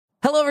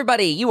Hello,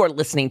 everybody. You are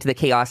listening to the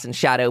Chaos and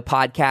Shadow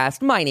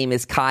podcast. My name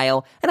is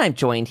Kyle, and I'm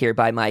joined here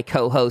by my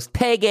co-host,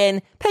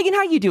 Pagan. Pagan,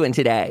 how are you doing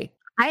today?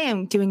 I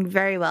am doing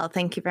very well.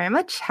 Thank you very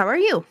much. How are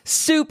you?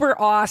 Super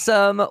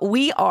awesome.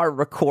 We are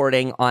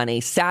recording on a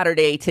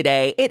Saturday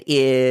today. It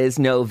is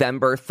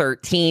November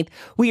 13th.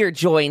 We are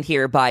joined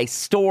here by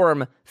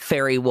Storm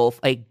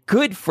Fairy-Wolf, a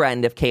good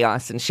friend of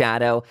Chaos and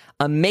Shadow,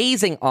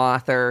 amazing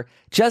author.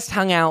 Just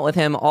hung out with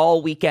him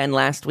all weekend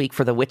last week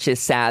for the Witches'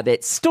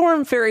 Sabbath.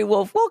 Storm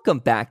Fairy-Wolf, welcome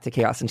back to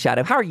Chaos and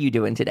Shadow. How are you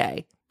doing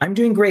today? I'm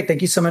doing great.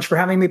 Thank you so much for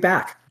having me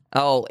back.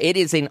 Oh, it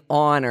is an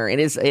honor. It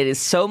is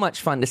so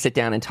much fun to sit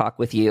down and talk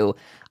with you.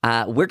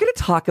 We're going to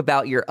talk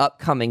about your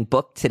upcoming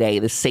book today,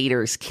 The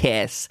Satyr's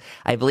Kiss.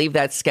 I believe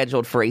that's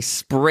scheduled for a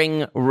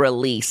spring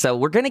release. So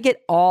we're going to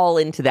get all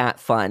into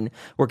that fun.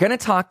 We're going to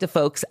talk to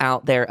folks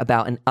out there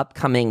about an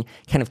upcoming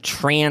kind of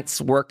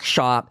trance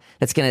workshop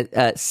that's going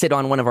to sit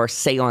on one of our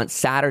Seance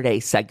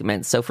Saturday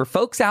segments. So for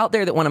folks out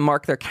there that want to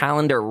mark their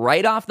calendar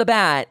right off the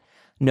bat,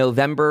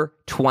 November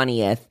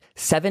 20th.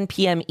 7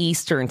 p.m.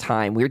 Eastern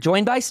time. We're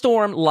joined by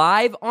Storm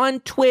live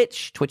on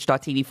Twitch,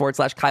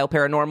 twitch.tv/Kyle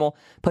Paranormal.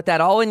 Put that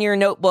all in your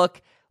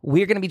notebook.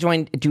 We're going to be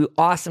joined to do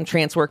awesome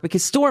trance work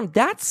because, Storm,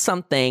 that's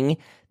something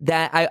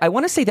that I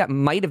want to say that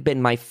might have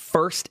been my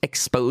first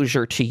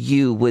exposure to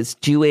you, was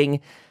doing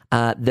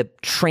the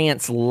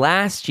trance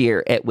last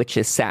year at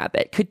Witches'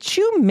 Sabbath. Could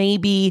you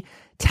maybe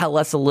tell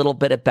us a little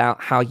bit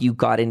about how you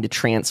got into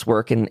trance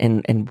work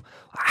and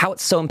how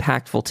it's so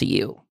impactful to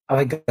you? How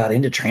I got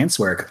into trance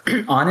work.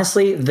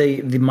 Honestly,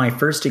 my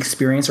first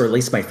experience, or at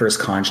least my first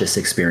conscious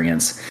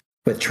experience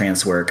with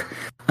trance work,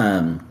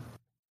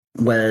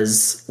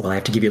 was, well, I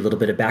have to give you a little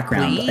bit of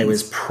background. Please. I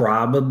was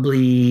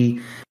probably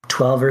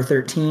 12 or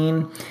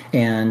 13,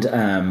 and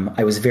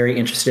I was very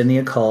interested in the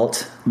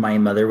occult. My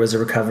mother was a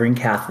recovering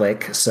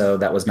Catholic, so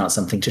that was not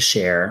something to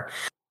share.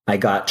 I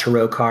got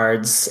tarot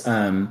cards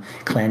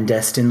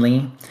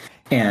clandestinely,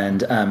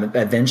 and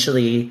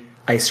eventually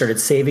I started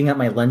saving up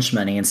my lunch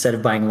money. Instead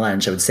of buying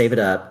lunch, I would save it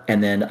up.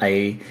 And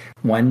then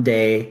one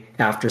day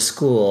after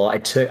school, I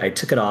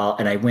took it all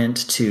and I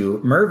went to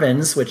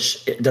Mervyn's,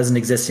 which it doesn't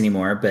exist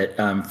anymore. But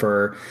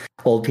for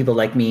old people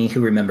like me who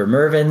remember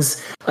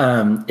Mervyn's,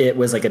 it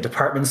was like a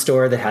department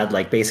store that had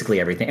like basically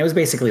everything. It was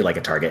basically like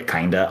a Target,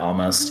 kinda,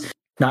 almost,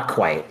 not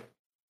quite.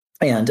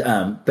 And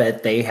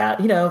but they had,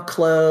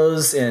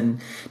 clothes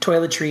and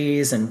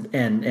toiletries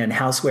and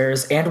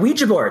housewares and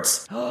Ouija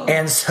boards.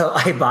 And so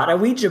I bought a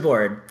Ouija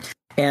board.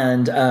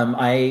 And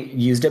I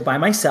used it by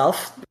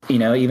myself,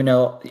 even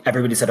though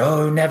everybody said,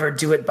 oh, never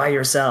do it by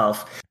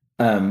yourself.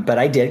 But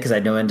I did, because I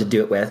had no one to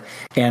do it with.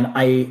 And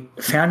I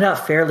found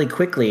out fairly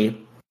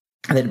quickly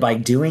that by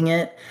doing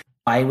it,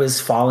 I was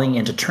falling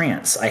into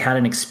trance. I had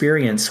an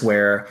experience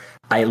where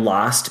I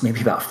lost maybe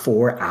about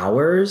 4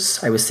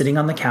 hours. I was sitting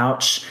on the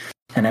couch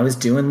and I was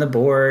doing the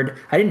board.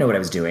 I didn't know what I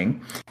was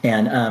doing.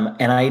 And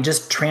I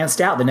just tranced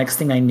out. The next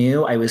thing I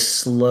knew, I was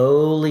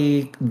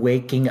slowly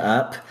waking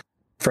up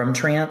from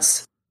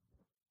trance,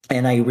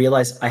 and I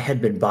realized I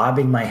had been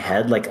bobbing my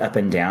head like up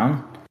and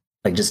down,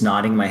 like just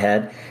nodding my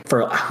head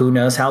for who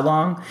knows how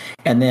long.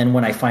 And then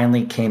when I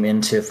finally came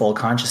into full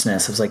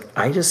consciousness, I was like,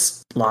 I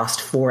just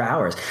lost 4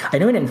 hours. I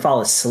knew I didn't fall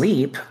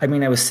asleep. I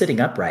mean, I was sitting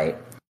upright,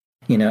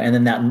 and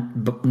then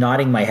that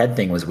nodding my head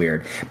thing was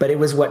weird. But it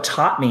was what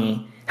taught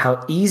me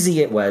how easy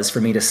it was for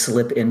me to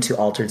slip into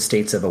altered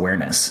states of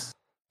awareness.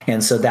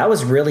 And so that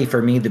was really,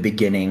 for me, the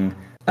beginning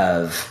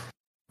of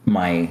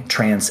my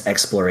trance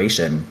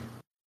exploration.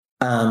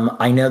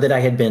 I know that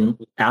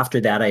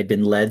after that, I had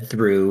been led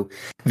through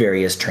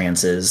various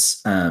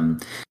trances,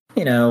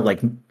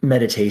 like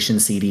meditation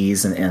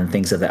CDs and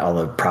things of that,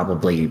 although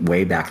probably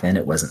way back then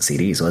it wasn't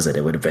CDs, was it?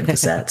 It would have been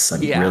cassettes.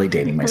 I'm really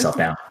dating myself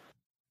now.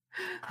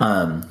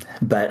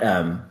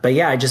 But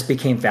yeah, I just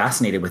became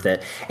fascinated with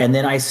it. And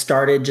then I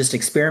started just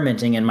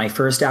experimenting in my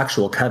first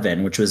actual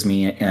coven, which was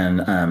me and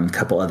a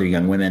couple other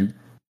young women.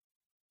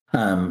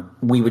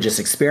 We would just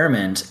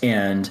experiment,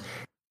 and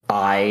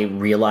I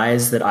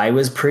realized that I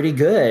was pretty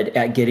good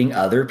at getting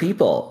other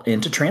people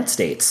into trance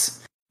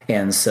states.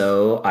 And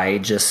so I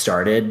just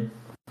started,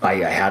 I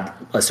had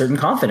a certain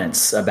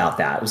confidence about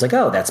that. It was like,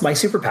 oh, that's my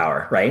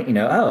superpower, right?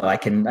 I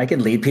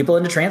can lead people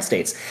into trance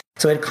states.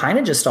 So it kind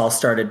of just all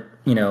started,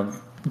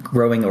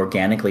 growing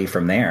organically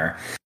from there.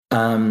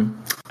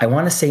 I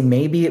want to say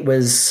maybe it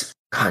was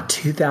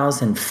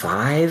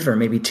 2005 or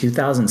maybe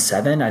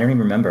 2007. I don't even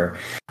remember.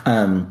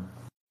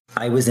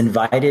 I was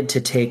invited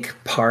to take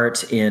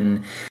part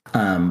in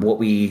what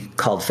we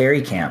called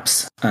fairy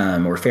camps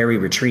or fairy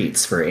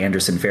retreats for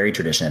Anderson fairy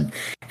tradition.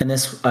 And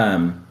this,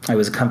 I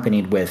was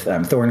accompanied with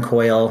Thorn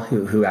Coyle,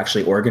 who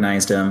actually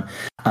organized them,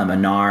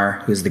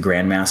 Anar, who's the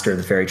grandmaster of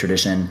the fairy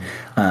tradition,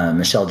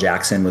 Michelle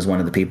Jackson was one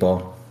of the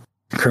people,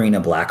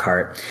 Karina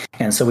Blackheart.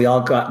 And so we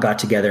all got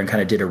together and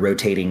kind of did a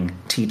rotating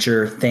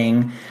teacher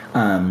thing.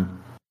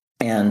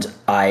 And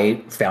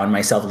I found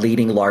myself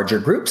leading larger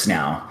groups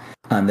now.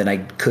 than I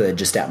could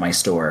just at my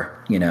store,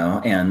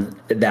 and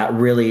that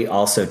really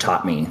also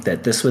taught me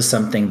that this was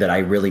something that I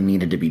really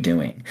needed to be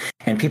doing.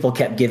 And people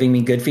kept giving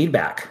me good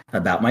feedback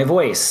about my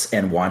voice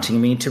and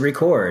wanting me to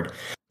record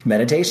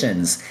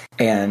meditations.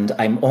 And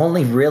I'm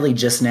only really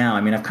just now,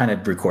 I've kind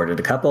of recorded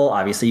a couple.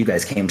 Obviously, you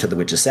guys came to the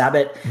Witch's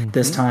Sabbat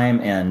this time,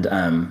 and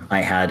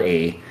I had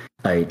a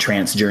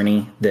trance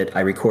journey that I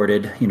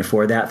recorded,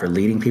 for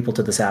leading people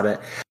to the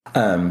Sabbat.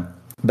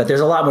 But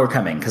there's a lot more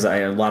coming because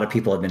a lot of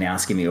people have been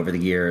asking me over the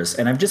years,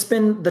 and I've just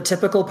been the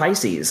typical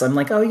Pisces. I'm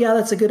like, oh yeah,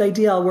 that's a good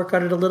idea. I'll work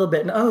on it a little bit.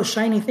 And oh,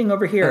 shiny thing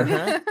over here.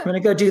 I'm going to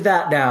go do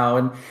that now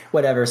and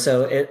whatever.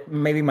 So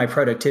maybe my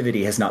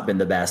productivity has not been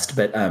the best,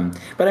 but I'm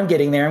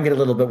getting there. I'm getting a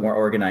little bit more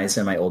organized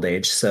in my old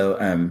age.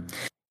 So,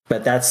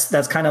 but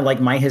that's kind of like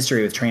my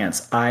history with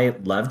trance. I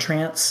love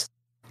trance.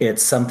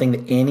 It's something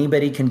that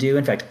anybody can do.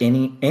 In fact,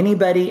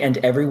 anybody and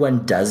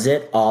everyone does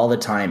it all the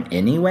time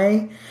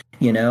anyway.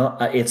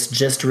 It's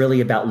just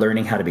really about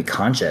learning how to be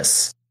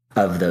conscious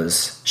of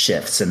those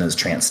shifts and those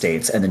trance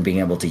states and then being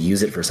able to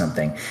use it for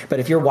something.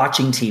 But if you're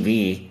watching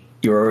TV,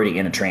 you're already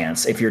in a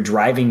trance. If you're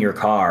driving your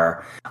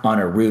car on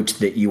a route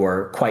that you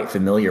are quite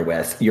familiar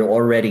with, you're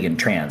already in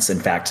trance.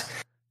 In fact,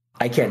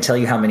 I can't tell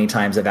you how many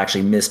times I've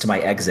actually missed my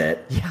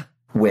exit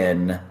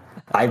when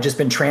I've just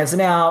been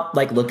trancing out,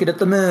 like looking at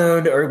the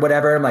moon or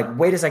whatever. I'm like,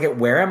 wait a second,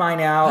 where am I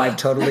now? I've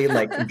totally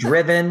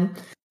driven.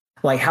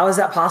 Like, how is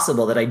that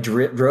possible that I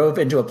drove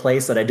into a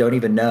place that I don't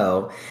even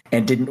know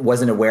and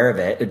wasn't aware of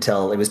it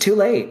until it was too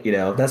late?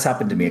 That's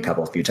happened to me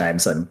a few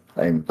times. I'm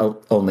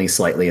only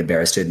slightly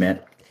embarrassed to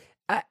admit.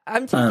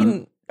 I'm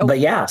thinking, but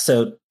yeah,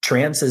 so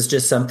trance is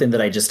just something that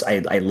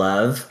I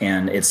love,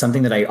 and it's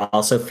something that I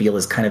also feel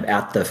is kind of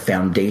at the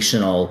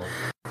foundational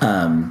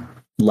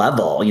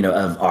level,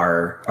 of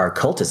our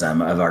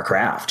cultism, of our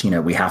craft.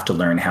 We have to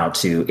learn how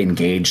to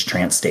engage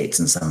trance states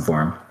in some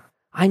form.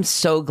 I'm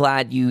so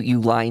glad you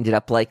lined it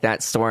up like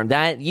that, Storm.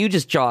 That you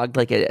just jogged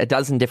like a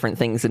dozen different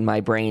things in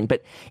my brain.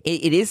 But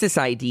it is this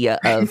idea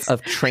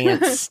of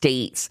trance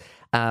states.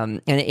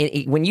 And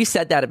when you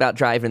said that about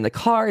driving the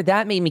car,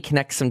 that made me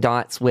connect some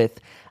dots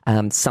with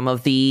some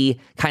of the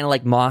kind of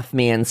like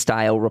Mothman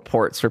style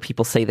reports where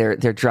people say they're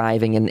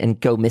driving and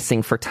go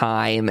missing for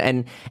time.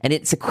 And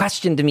it's a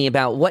question to me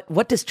about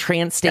what does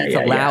trance states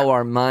allow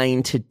our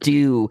mind to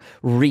do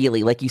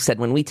really? Like you said,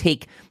 when we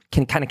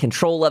can kind of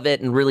control of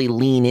it and really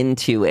lean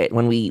into it,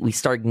 when we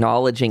start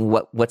acknowledging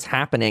what's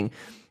happening,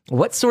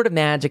 what sort of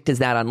magic does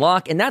that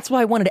unlock? And that's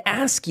why I wanted to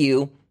ask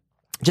you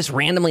just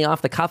randomly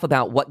off the cuff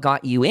about what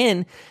got you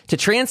in to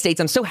trance states.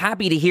 I'm so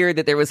happy to hear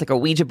that there was like a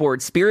Ouija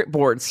board, spirit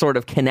board sort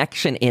of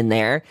connection in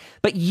there.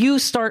 But you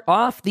start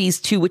off these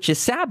two Witches'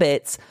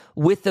 Sabbats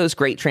with those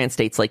great trance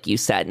states, like you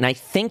said. And I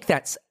think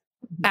that's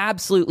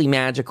absolutely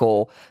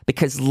magical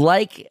because,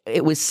 like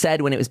it was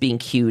said when it was being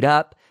queued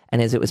up,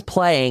 and as it was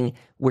playing,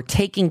 we're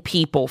taking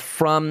people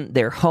from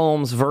their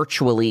homes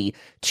virtually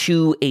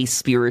to a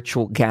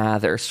spiritual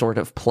gather sort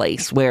of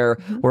place where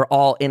we're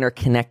all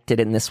interconnected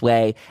in this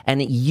way.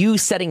 And you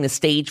setting the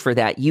stage for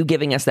that, you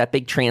giving us that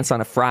big trance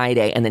on a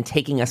Friday and then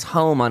taking us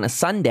home on a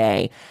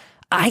Sunday,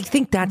 I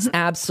think that's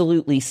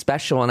absolutely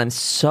special. And I'm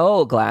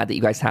so glad that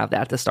you guys have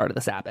that at the start of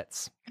the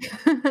Sabbats.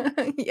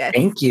 Yes.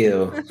 Thank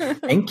you.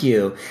 Thank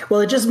you.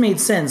 Well, it just made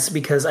sense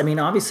because,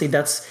 obviously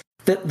that's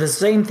the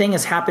same thing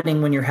is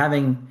happening when you're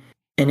having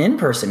an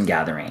in-person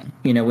gathering,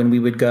 when we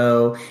would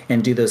go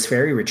and do those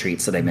fairy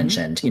retreats that I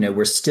mentioned,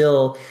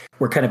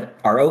 we're kind of,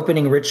 our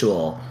opening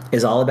ritual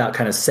is all about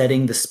kind of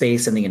setting the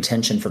space and the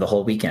intention for the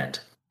whole weekend,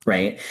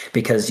 right?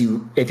 Because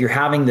if you're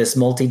having this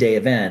multi-day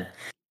event,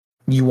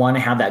 you want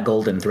to have that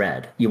golden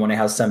thread. You want to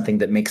have something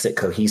that makes it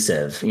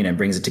cohesive,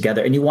 brings it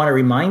together. And you want to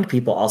remind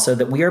people also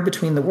that we are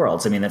between the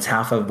worlds. That's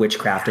half of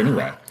witchcraft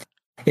anyway,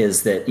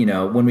 is that,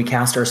 when we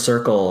cast our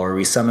circle or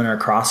we summon our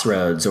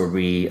crossroads or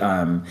we,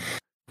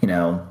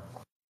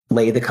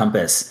 lay the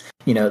compass,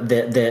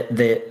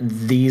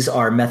 these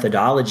are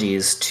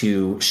methodologies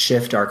to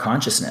shift our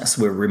consciousness.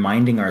 We're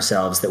reminding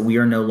ourselves that we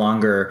are no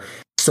longer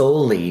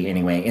solely,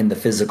 anyway, in the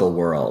physical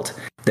world,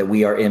 that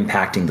we are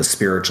impacting the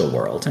spiritual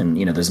world. And,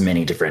 there's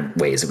many different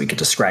ways that we could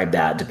describe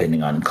that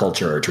depending on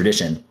culture or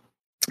tradition.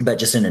 But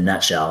just in a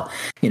nutshell,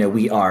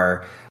 we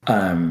are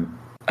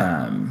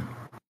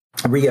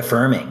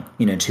reaffirming,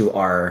 to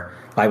our,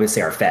 I would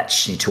say our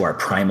fetch, to our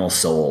primal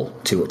soul,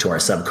 to our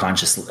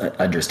subconscious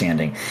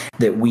understanding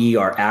that we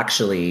are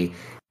actually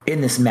in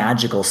this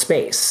magical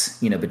space,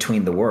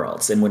 between the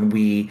worlds. And when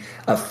we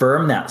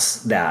affirm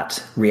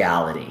that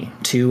reality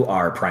to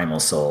our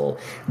primal soul,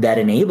 that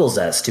enables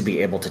us to be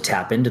able to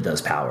tap into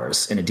those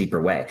powers in a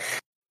deeper way.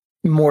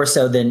 More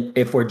so than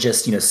if we're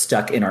just,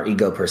 stuck in our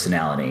ego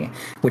personality,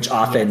 which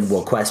often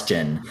will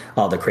question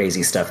all the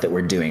crazy stuff that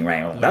we're doing,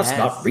 right? Well, that's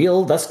not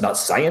real. That's not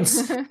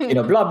science,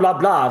 blah, blah,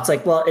 blah. It's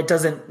like, well, it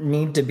doesn't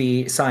need to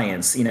be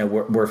science.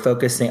 We're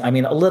focusing.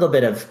 A little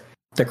bit of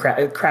the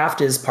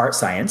craft is part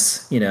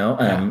science, you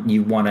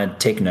want to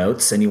take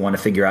notes and you want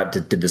to figure out,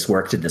 did this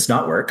work? Did this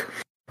not work?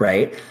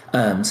 Right.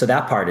 So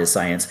that part is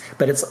science,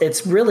 but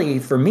it's really,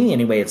 for me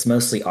anyway, it's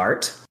mostly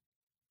art.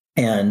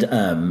 and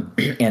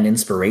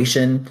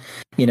inspiration.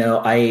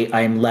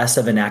 I'm less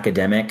of an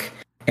academic,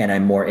 and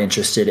I'm more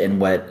interested in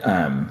what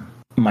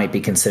might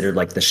be considered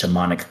like the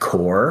shamanic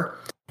core,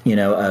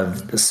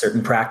 of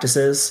certain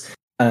practices.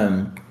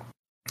 And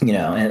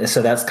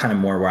so that's kind of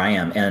more where I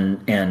am.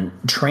 And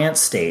trance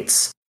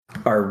states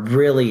are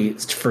really,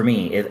 for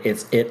me,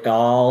 it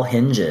all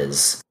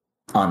hinges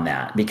on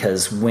that,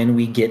 because when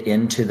we get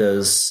into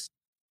those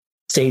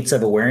states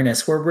of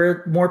awareness where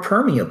we're more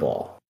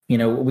permeable,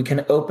 we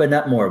can open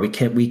up more. We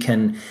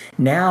can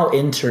now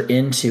enter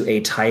into a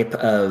type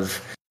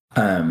of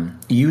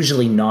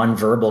usually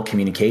nonverbal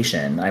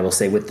communication, I will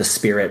say, with the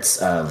spirits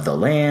of the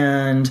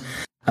land,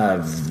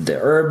 of the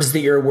herbs that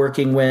you're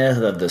working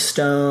with, of the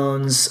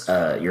stones,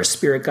 your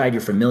spirit guide,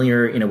 your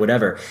familiar,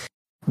 whatever.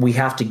 We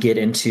have to get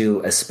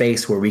into a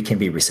space where we can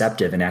be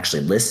receptive and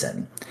actually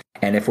listen.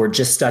 And if we're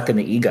just stuck in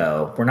the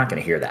ego, we're not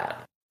going to hear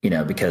that,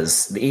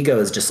 because the ego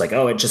is just like,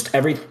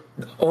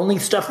 only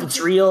stuff that's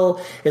real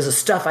is the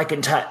stuff I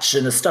can touch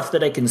and the stuff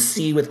that I can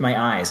see with my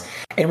eyes.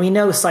 And we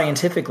know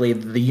scientifically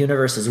the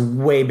universe is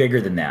way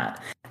bigger than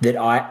that, that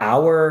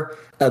our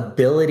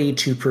ability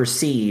to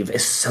perceive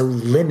is so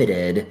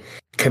limited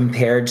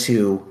compared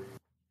to,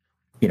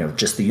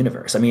 just the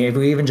universe. I mean, if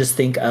we even just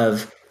think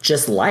of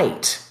just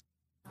light,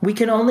 we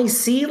can only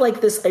see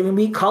like this. I mean,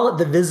 we call it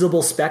the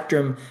visible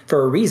spectrum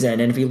for a reason.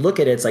 And if you look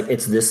at it, it's like,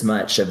 it's this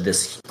much of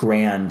this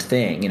grand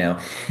thing,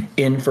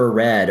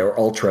 infrared or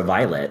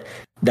ultraviolet.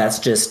 That's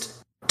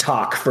just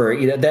talk for,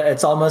 that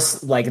it's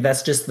almost like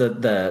that's just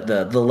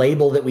the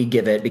label that we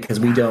give it, because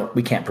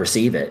we can't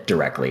perceive it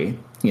directly.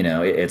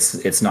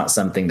 It's not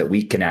something that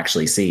we can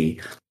actually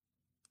see.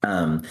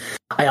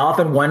 I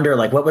often wonder,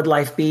 like, what would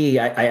life be?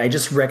 I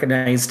just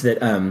recognized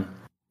that,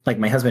 like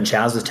my husband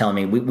Chaz was telling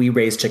me, we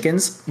raise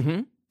chickens.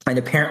 Mm-hmm. And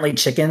apparently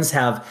chickens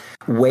have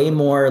way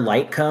more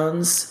light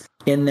cones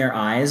in their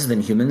eyes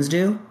than humans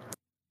do.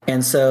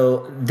 And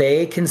so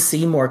they can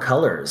see more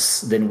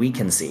colors than we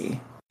can see.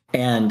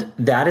 And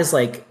that is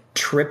like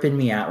tripping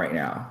me out right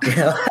now.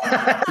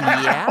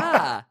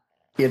 Yeah.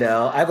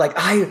 I'm like,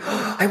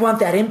 I want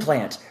that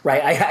implant,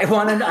 right? I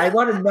want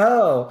to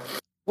know,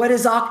 what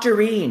is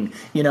octarine?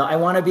 I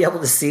want to be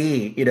able to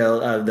see,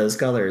 those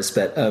colors,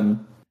 but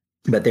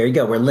there you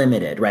go. We're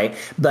limited, right?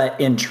 But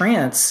in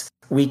trance,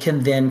 we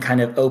can then kind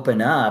of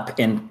open up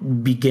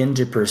and begin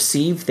to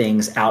perceive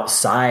things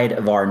outside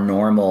of our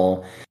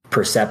normal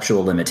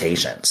perceptual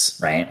limitations,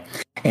 right?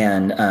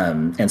 And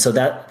so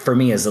that for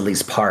me is at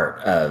least part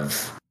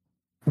of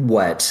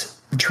what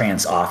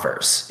trance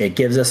offers. It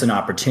gives us an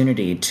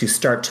opportunity to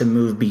start to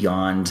move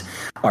beyond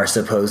our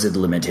supposed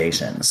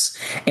limitations,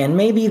 and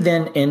maybe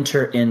then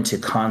enter into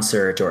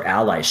concert or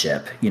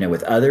allyship,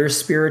 with other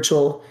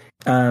spiritual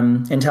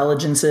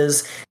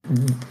intelligences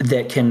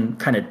that can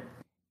kind of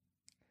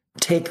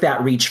take that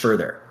reach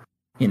further.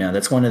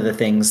 That's one of the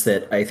things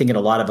that I think in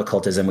a lot of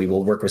occultism, we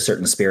will work with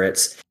certain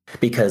spirits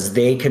because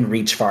they can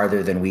reach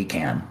farther than we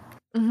can.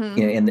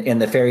 Mm-hmm. In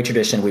the fairy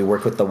tradition, we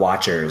work with the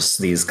watchers,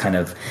 these kind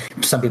of,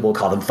 some people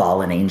call them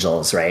fallen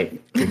angels, right?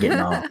 You're getting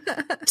all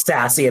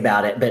sassy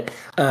about it. But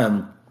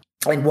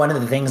and one of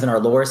the things in our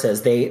lore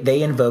says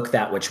they invoke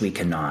that which we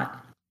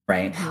cannot.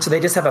 Right. So they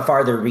just have a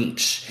farther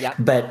reach, yep.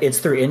 But it's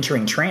through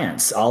entering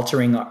trance,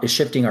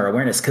 shifting our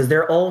awareness, because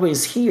they're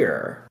always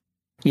here.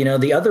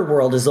 The other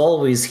world is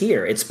always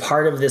here. It's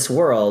part of this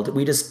world.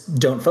 We just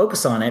don't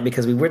focus on it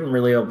because we wouldn't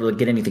really be able to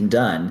get anything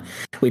done.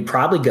 We'd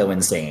probably go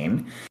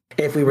insane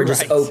if we were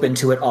just open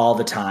to it all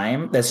the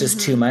time. That's just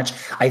too much.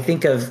 I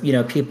think of,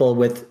 people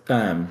with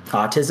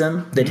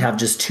autism that have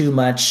just too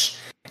much.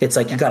 It's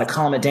like, you got to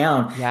calm it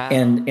down. Yeah.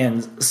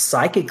 And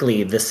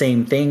psychically, the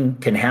same thing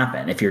can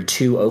happen if you're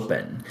too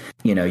open.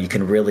 You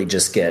can really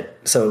just get,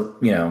 so,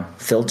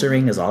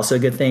 filtering is also a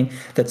good thing.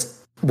 That's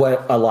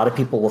what a lot of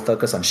people will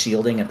focus on,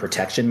 shielding and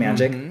protection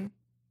magic. Mm-hmm.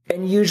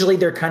 And usually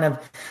they're kind of,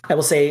 I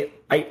will say,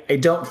 I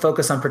don't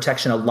focus on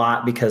protection a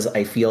lot because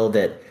I feel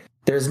that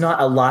there's not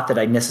a lot that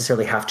I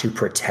necessarily have to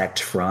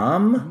protect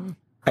from. Mm-hmm.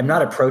 I'm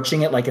not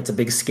approaching it like it's a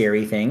big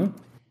scary thing.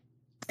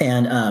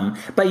 And,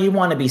 but you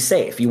want to be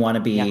safe. You want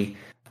to be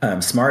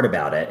smart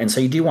about it. And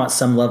so you do want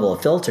some level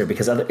of filter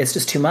because it's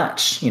just too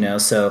much,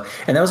 so,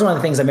 and that was one of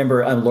the things I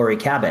remember Laurie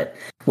Cabot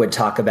would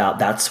talk about.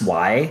 That's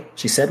why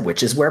she said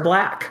witches wear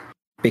black,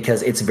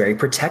 because it's very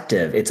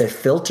protective. It's a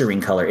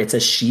filtering color. It's a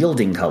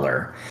shielding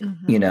color,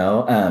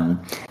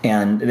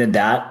 and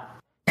that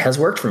has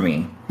worked for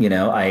me.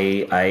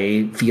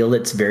 I feel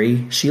it's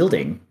very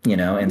shielding,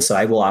 and so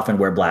I will often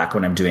wear black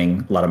when I'm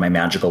doing a lot of my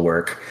magical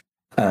work,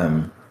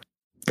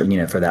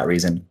 for that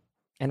reason.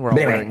 And we're all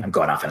wearing. I'm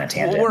going off on a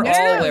tangent. We're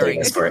all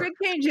wearing. It's a good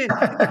tangent.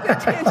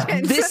 It's a good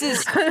tangent. This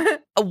is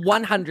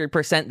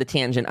 100% the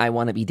tangent I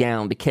want to be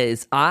down,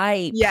 because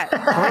I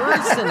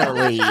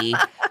personally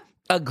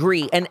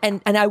agree.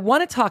 And I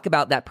want to talk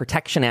about that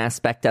protection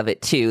aspect of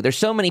it too. There's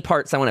so many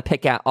parts I want to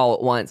pick out all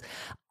at once.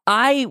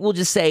 I will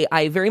just say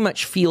I very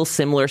much feel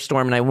similar,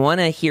 Storm, and I want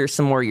to hear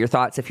some more of your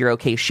thoughts, if you're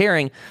okay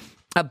sharing,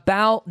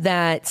 about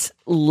that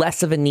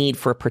less of a need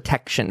for a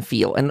protection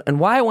feel. And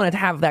why I wanted to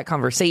have that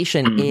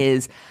conversation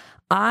is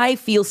I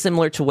feel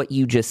similar to what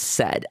you just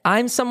said.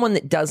 I'm someone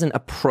that doesn't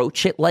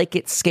approach it like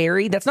it's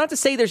scary. That's not to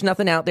say there's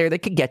nothing out there that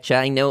could get you.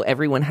 I know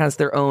everyone has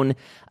their own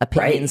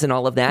opinions and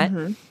all of that.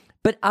 Mm-hmm.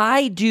 But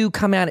I do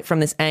come at it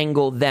from this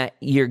angle that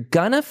you're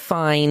gonna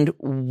find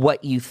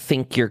what you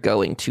think you're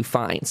going to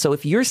find. So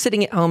if you're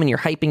sitting at home and you're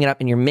hyping it up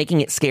and you're making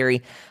it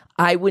scary,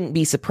 I wouldn't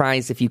be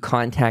surprised if you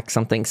contact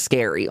something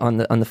scary on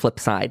the flip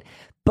side.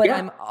 But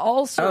I'm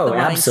also the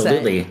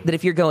mindset that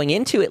if you're going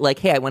into it like,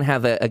 hey, I want to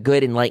have a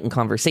good, enlightened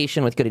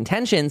conversation with good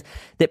intentions,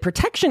 that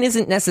protection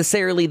isn't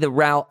necessarily the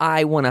route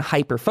I want to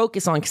hyper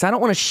focus on, because I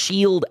don't want to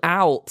shield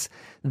out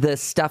the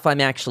stuff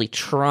I'm actually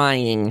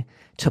trying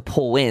to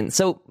pull in.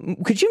 So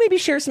could you maybe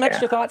share some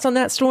extra thoughts on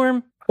that,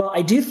 Storm? Well,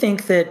 I do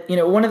think that,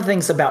 one of the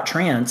things about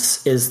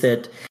trance is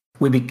that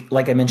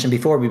like I mentioned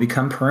before, we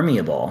become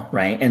permeable,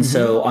 right? And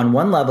so on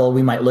one level,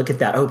 we might look at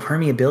that,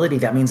 permeability,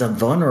 that means I'm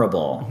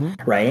vulnerable,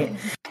 right?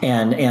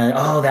 And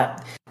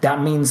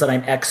that means that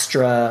I'm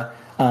extra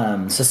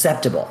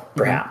susceptible,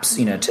 perhaps,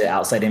 to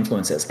outside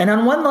influences. And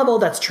on one level,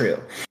 that's true.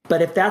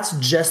 But if that's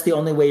just the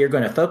only way you're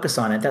going to focus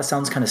on it, that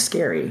sounds kind of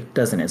scary,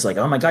 doesn't it? It's like,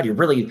 oh my God, you're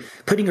really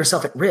putting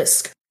yourself at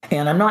risk.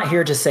 And I'm not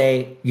here to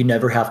say you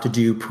never have to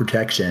do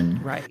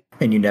protection, right?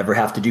 And you never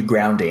have to do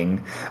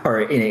grounding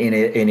or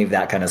any of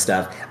that kind of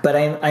stuff. But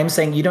I'm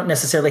saying you don't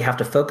necessarily have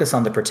to focus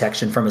on the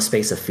protection from a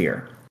space of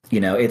fear.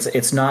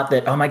 It's not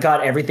that, oh my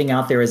God, everything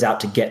out there is out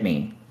to get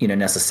me,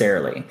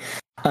 necessarily.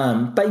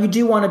 But you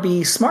do want to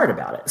be smart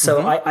about it.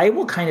 So I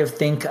will kind of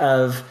think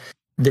of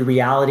the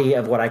reality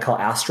of what I call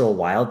astral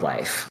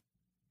wildlife,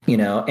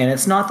 and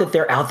it's not that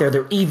they're out there,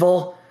 they're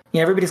evil.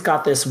 Everybody's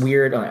got this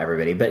weird, not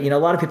everybody, but, a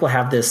lot of people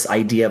have this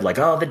idea of like,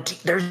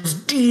 there's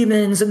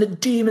demons and the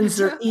demons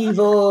are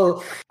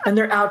evil and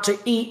they're out to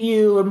eat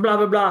you and blah,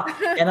 blah, blah.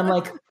 And I'm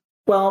like,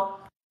 well,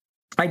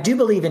 I do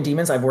believe in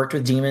demons. I've worked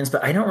with demons,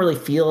 but I don't really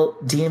feel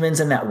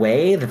demons in that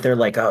way that they're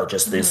like,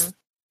 just this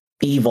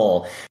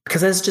evil,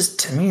 because that's just,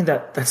 to me,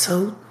 that's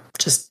so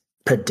just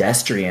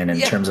pedestrian in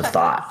terms of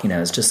thought.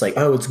 It's just like,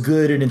 it's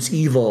good and it's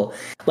evil.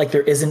 Like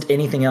there isn't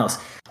anything else.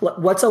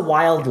 What's a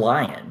wild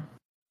lion?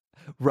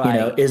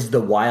 Right. Is the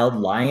wild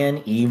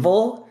lion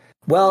evil?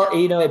 Well,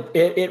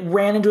 it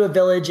ran into a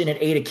village and it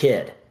ate a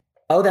kid.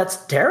 Oh,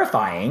 that's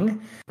terrifying.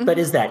 But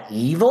is that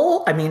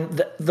evil? I mean,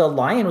 the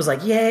lion was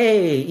like,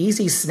 yay,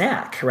 easy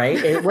snack, right?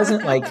 It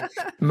wasn't like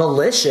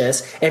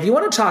malicious. If you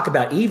want to talk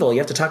about evil, you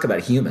have to talk about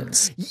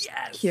humans.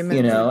 Yes.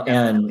 Humans are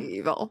definitely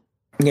evil.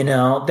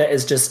 That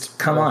is just,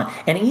 come on.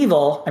 And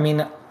evil, I mean,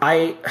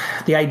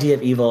 the idea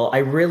of evil, I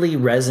really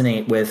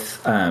resonate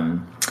with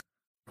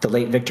the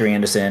late Victor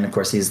Anderson. Of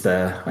course,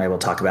 I will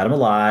talk about him a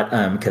lot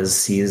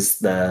because he's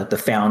the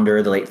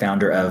late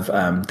founder of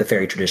the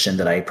fairy tradition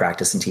that I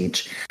practice and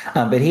teach.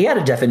 But he had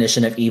a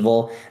definition of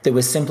evil that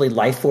was simply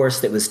life force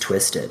that was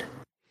twisted,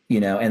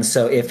 And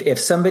so if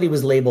somebody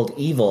was labeled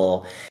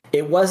evil,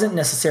 it wasn't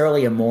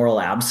necessarily a moral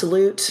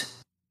absolute.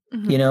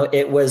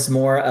 It was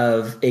more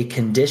of a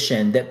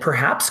condition that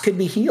perhaps could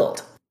be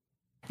healed.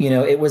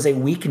 It was a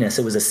weakness,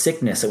 it was a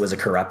sickness, it was a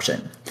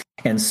corruption.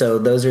 And so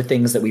those are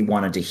things that we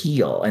wanted to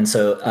heal. And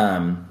so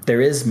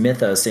there is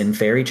mythos in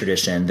fairy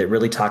tradition that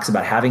really talks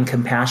about having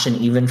compassion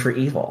even for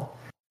evil,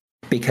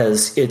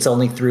 because it's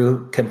only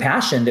through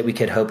compassion that we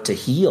could hope to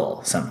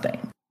heal something.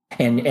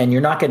 And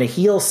you're not going to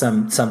heal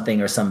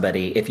something or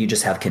somebody if you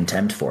just have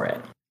contempt for it.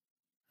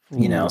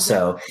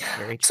 So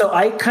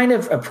I kind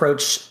of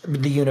approach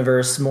the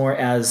universe more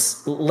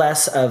as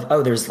less of,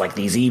 there's like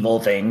these evil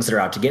things that are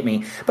out to get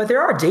me, but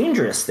there are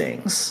dangerous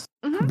things.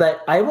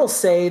 But I will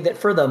say that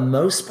for the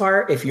most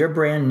part, if you're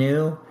brand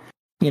new,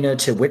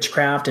 to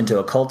witchcraft and to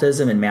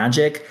occultism and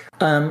magic,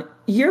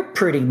 you're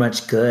pretty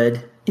much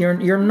good.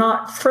 You're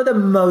not, for the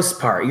most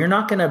part, you're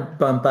not going to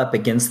bump up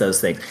against those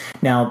things.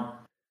 Now,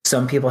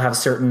 some people have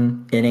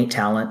certain innate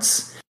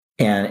talents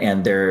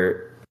and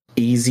they're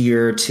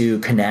easier to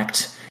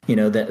connect,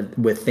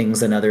 with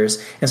things than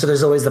others. And so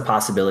there's always the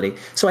possibility.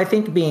 So I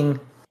think being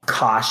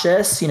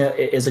cautious,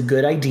 is a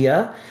good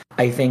idea.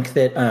 I think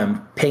that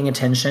paying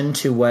attention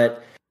to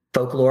what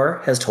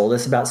folklore has told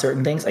us about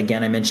certain things.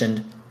 Again, I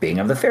mentioned being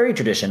of the fairy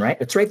tradition, right?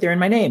 It's right there in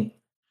my name.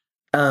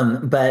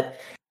 But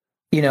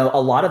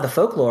a lot of the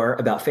folklore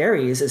about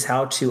fairies is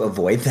how to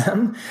avoid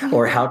them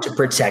or how to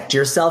protect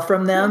yourself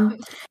from them.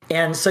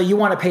 And so you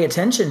want to pay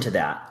attention to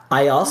that.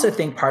 I also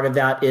think part of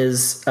that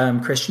is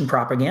Christian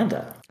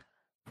propaganda,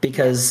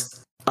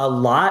 because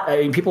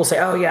people say,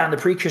 in the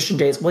pre-Christian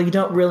days. Well, you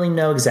don't really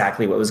know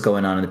exactly what was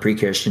going on in the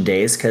pre-Christian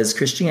days, because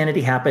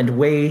Christianity happened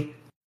way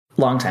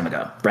long time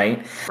ago,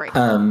 right?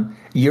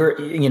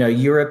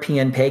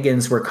 European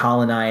pagans were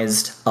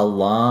colonized a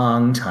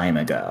long time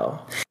ago.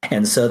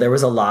 And so there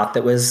was a lot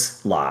that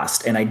was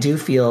lost. And I do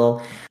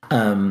feel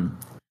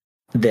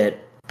that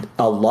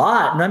a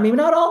lot, maybe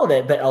not all of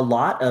it, but a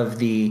lot of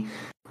the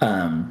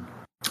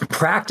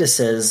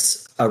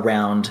practices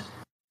around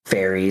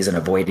fairies and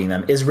avoiding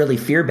them is really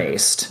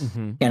fear-based.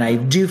 And I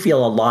do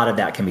feel a lot of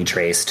that can be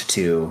traced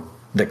to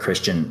the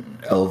Christian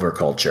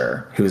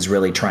overculture, who's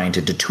really trying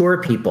to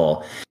deter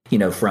people,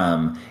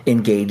 from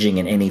engaging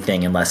in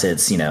anything unless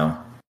it's,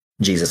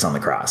 Jesus on the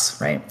cross,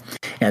 right?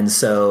 And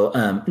so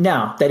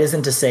now that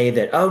isn't to say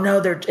that, oh no,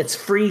 it's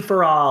free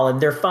for all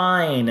and they're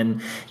fine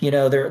and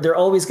they're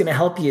always going to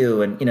help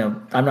you, and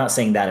I'm not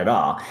saying that at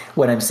all.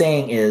 What I'm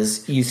saying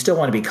is you still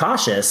want to be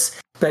cautious,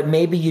 but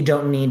maybe you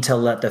don't need to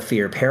let the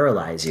fear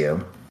paralyze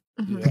you.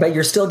 Mm-hmm. But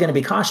you're still going to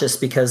be cautious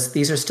because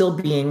these are still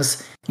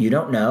beings you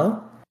don't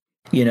know.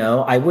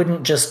 I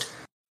wouldn't just,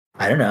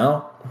 I don't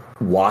know,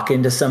 walk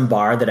into some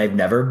bar that I've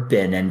never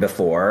been in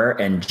before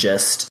and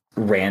just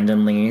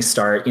randomly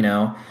start, I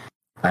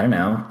don't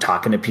know,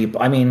 talking to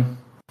people. I mean,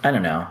 I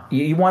don't know.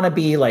 You want to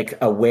be like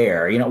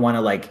aware. You don't want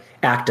to like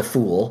act a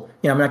fool.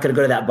 I'm not going to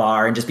go to that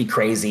bar and just be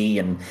crazy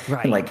and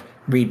like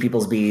read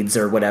people's beads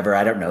or whatever.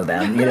 I don't know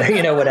them,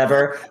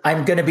 whatever.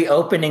 I'm going to be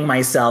opening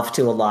myself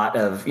to a lot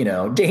of,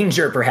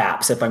 danger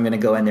perhaps if I'm going to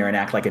go in there and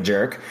act like a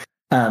jerk.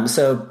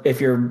 So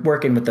if you're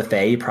working with the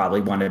Fae, you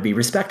probably want to be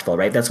respectful,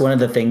 right? That's one of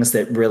the things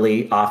that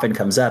really often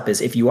comes up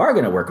is if you are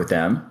going to work with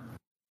them,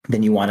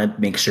 then you want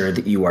to make sure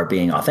that you are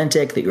being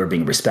authentic, that you are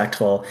being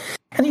respectful,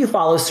 and that you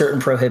follow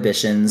certain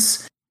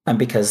prohibitions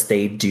because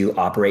they do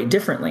operate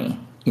differently,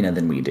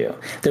 than we do.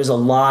 There's a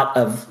lot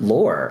of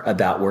lore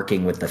about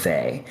working with the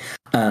Fae.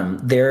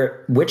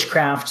 Their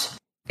witchcraft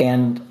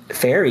and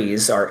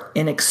fairies are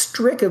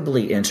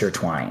inextricably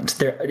intertwined.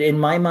 In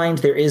my mind,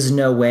 there is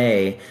no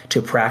way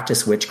to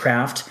practice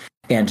witchcraft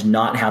and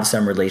not have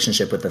some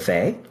relationship with the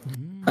Fae.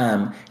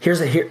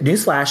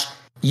 Newsflash.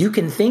 You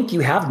can think you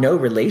have no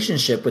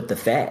relationship with the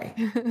Fae,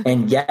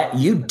 and yet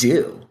you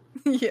do.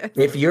 Yeah.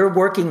 If you're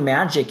working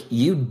magic,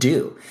 you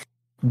do.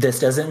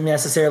 This doesn't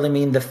necessarily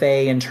mean the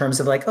Fae in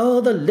terms of like,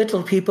 oh, the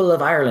little people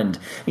of Ireland.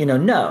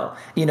 No.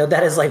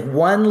 That is like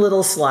one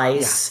little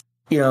slice,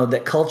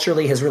 that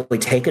culturally has really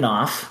taken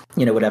off,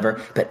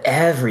 whatever. But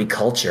every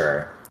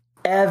culture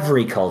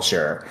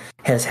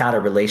has had a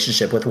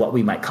relationship with what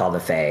we might call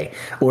the Fae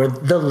or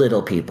the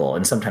little people.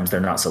 And sometimes they're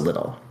not so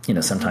little,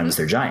 sometimes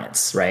they're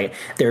giants, right?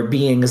 They're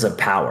beings of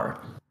power.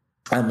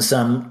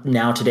 Some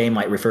now today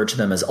might refer to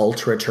them as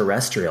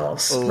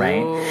ultra-terrestrials,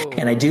 right?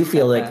 And I do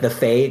feel like the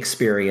Fae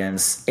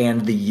experience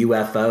and the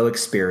UFO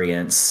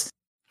experience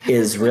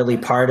is really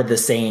part of the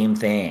same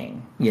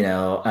thing.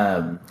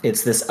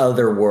 It's this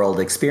other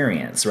world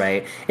experience,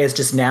 right? It's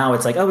just now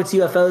it's like, oh, it's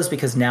UFOs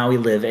because now we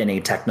live in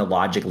a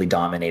technologically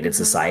dominated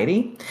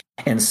society.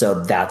 And so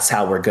that's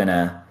how we're going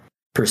to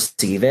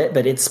perceive it.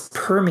 But it's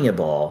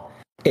permeable.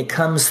 It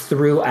comes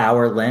through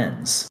our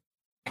lens.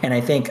 And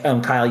I think,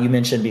 Kyle, you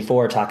mentioned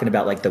before talking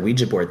about like the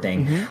Ouija board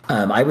thing.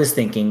 Mm-hmm. I was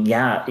thinking,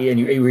 and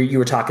you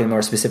were talking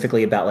more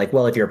specifically about like,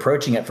 well, if you're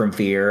approaching it from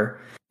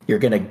fear, you're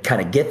going to kind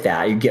of get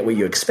that. You get what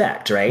you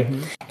expect, right?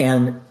 Mm-hmm.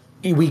 And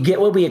we get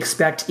what we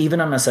expect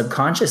even on a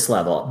subconscious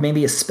level,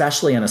 maybe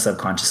especially on a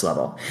subconscious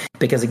level.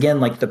 Because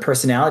again, like the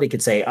personality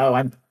could say, oh,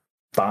 I'm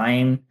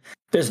fine.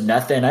 There's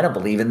nothing. I don't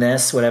believe in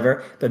this,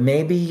 whatever. But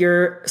maybe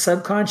your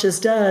subconscious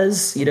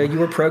does. You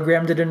were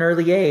programmed at an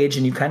early age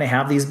and you kind of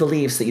have these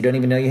beliefs that you don't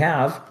even know you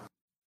have.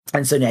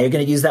 And so now you're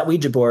going to use that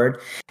Ouija board.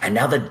 And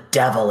now the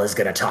devil is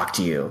going to talk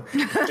to you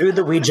through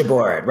the Ouija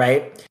board,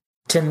 right?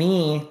 To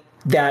me,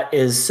 that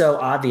is so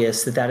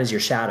obvious that is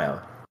your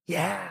shadow.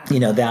 Yeah.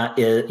 That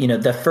is,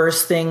 the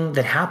first thing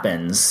that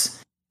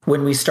happens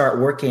when we start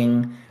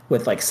working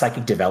with like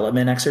psychic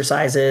development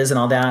exercises and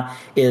all that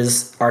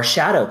is our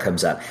shadow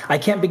comes up. I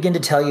can't begin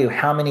to tell you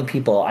how many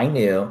people I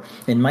knew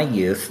in my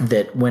youth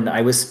that when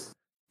I was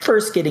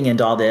first getting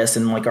into all this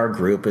and like our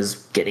group was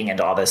getting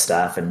into all this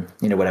stuff and,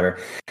 whatever,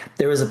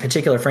 there was a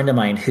particular friend of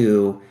mine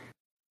who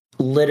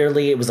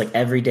literally, it was like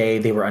every day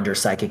they were under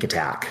psychic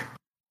attack.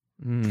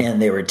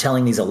 And they were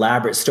telling these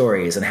elaborate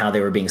stories and how they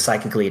were being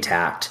psychically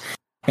attacked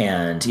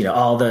and,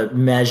 all the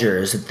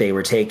measures that they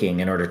were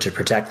taking in order to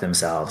protect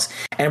themselves.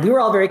 And we were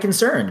all very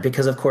concerned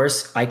because, of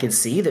course, I could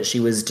see that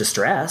she was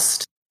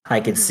distressed. I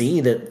could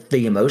see that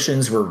the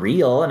emotions were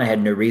real and I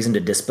had no reason to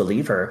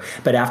disbelieve her.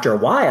 But after a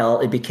while,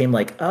 it became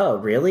like, oh,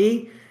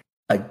 really?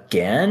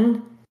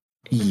 Again?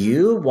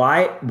 You?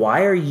 Why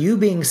are you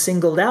being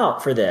singled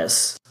out for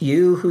this?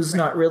 You who's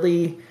not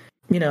really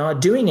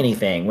doing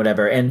anything,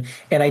 whatever. And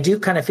I do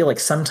kind of feel like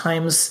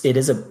sometimes it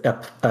is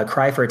a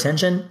cry for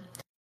attention.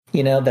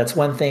 That's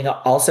one thing.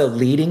 Also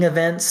leading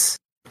events,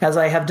 as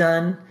I have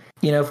done,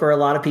 for a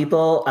lot of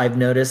people, I've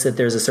noticed that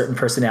there's a certain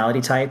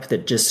personality type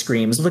that just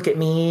screams, look at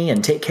me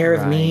and take care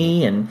of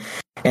me.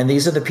 And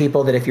these are the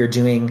people that if you're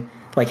doing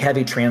like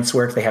heavy trance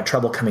work, they have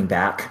trouble coming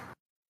back.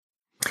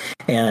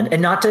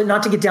 And not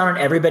to get down on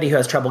everybody who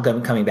has trouble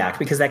coming back,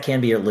 because that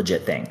can be a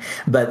legit thing.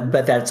 But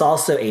that's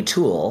also a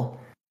tool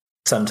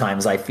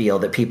sometimes I feel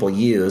that people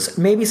use,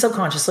 maybe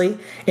subconsciously,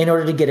 in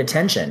order to get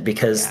attention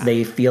because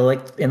they feel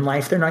like in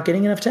life they're not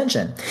getting enough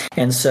attention.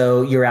 And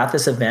so you're at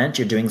this event,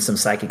 you're doing some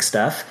psychic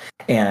stuff,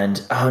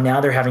 and now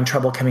they're having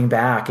trouble coming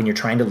back, and you're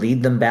trying to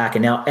lead them back.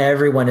 And now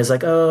everyone is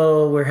like,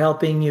 oh, we're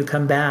helping you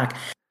come back.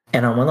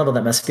 And on one level,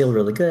 that must feel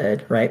really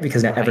good, right?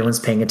 Because now everyone's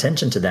paying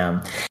attention to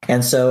them.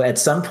 And so at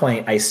some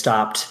point, I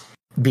stopped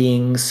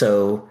being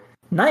so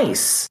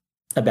nice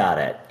about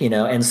it,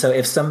 and so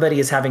if somebody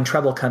is having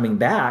trouble coming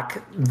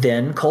back,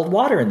 then cold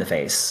water in the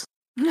face.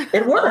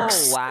 It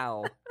works. Oh,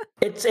 wow.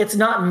 it's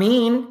not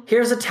mean.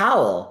 Here's a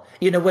towel,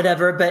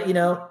 whatever. But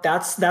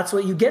that's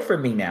what you get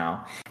from me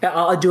now.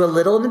 I'll do a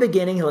little in the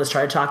beginning. Let's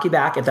try to talk you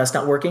back. If that's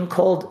not working,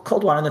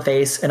 cold water in the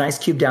face, an ice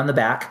cube down the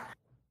back.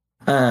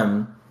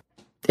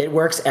 It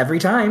works every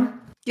time.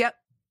 Yep.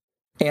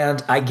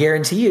 And I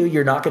guarantee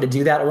you're not going to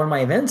do that at one of my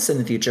events in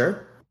the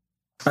future.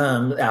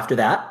 After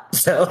that,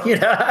 so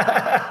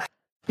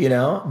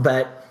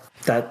but.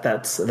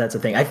 That's a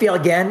thing. I feel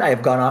again I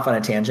have gone off on a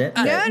tangent.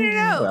 No.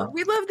 Well,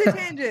 we love the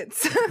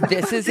tangents.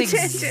 This is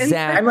exactly.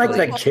 I'm like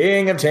the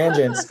king of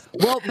tangents.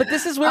 Well, but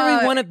this is where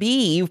we want to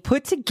be. You've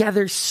put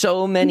together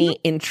so many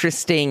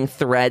interesting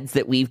threads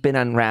that we've been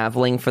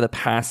unraveling for the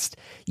past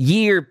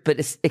year, but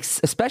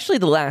especially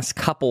the last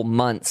couple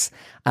months.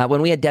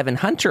 When we had Devin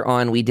Hunter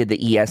on, we did the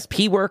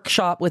ESP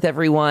workshop with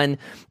everyone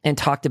and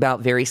talked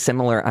about very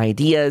similar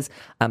ideas.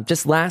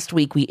 Just last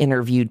week, we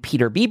interviewed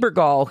Peter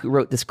Biebergall, who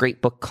wrote this great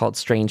book called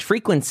Strange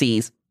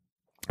Frequencies.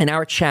 And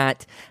our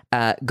chat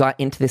got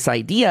into this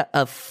idea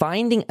of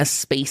finding a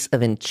space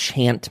of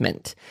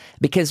enchantment,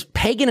 because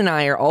Pagan and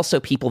I are also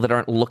people that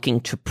aren't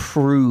looking to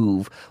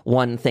prove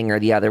one thing or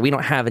the other. We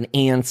don't have an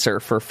answer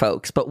for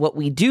folks, but what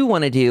we do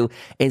want to do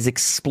is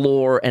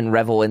explore and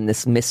revel in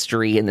this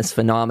mystery and this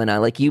phenomena.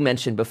 Like you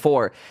mentioned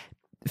before,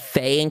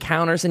 Fae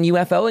encounters and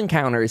UFO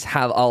encounters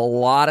have a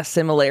lot of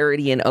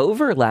similarity and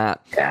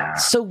overlap. Yeah.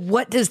 So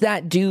what does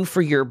that do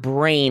for your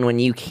brain when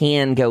you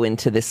can go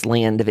into this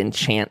land of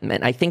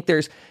enchantment? I think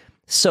there's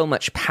so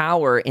much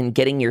power in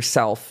getting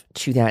yourself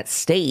to that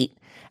state.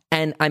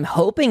 And I'm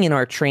hoping in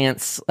our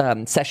trance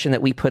session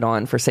that we put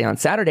on for, say, on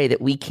Saturday,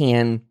 that we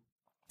can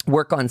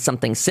work on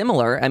something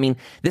similar. I mean,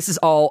 this is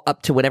all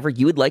up to whatever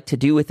you would like to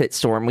do with it,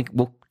 Storm.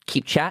 We'll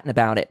keep chatting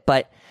about it.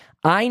 But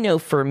I know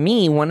for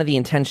me, one of the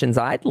intentions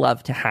I'd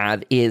love to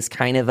have is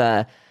kind of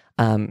a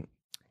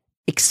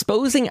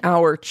exposing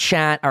our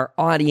chat, our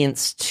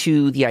audience,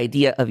 to the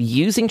idea of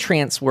using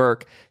trance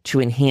work to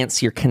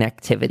enhance your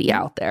connectivity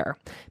out there.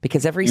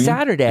 Because every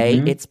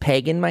Saturday, it's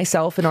Pagan,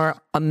 myself, and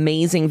our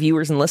amazing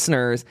viewers and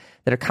listeners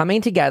that are coming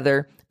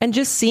together and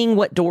just seeing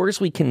what doors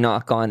we can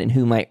knock on and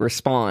who might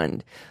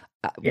respond.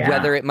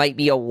 Whether it might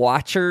be a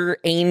watcher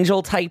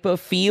angel type of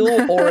feel,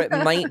 or it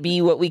might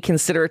be what we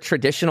consider a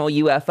traditional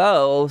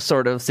UFO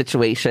sort of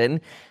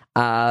situation.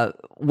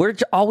 We're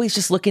always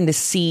just looking to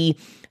see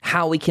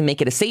how we can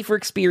make it a safer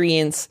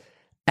experience,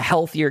 a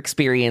healthier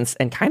experience,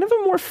 and kind of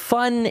a more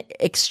fun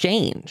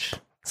exchange.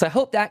 So I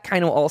hope that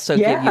kind of also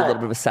give you a little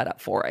bit of a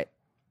setup for it.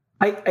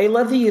 I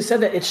love that you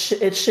said that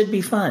it should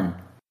be fun.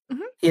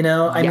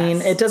 I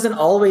mean, it doesn't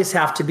always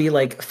have to be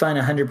like fun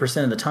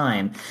 100% of the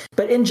time,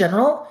 but in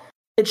general,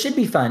 it should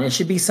be fun. It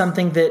should be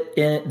something that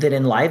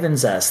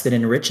enlivens us, that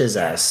enriches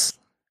us.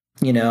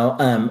 A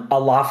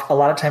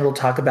lot of time we'll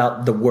talk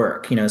about the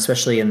work,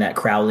 especially in that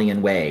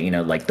Crowleyan way,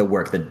 like the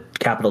work, the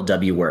capital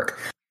W work,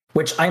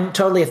 which I'm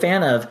totally a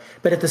fan of.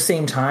 But at the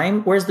same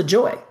time, where's the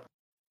joy?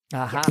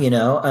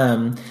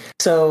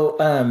 So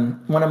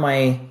one of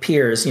my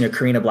peers,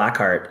 Karina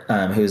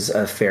Blackheart, who's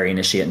a fairy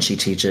initiate, and she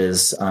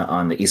teaches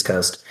on the East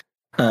Coast.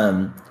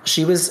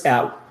 She was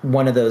at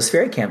one of those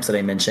fairy camps that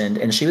I mentioned,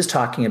 and she was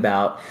talking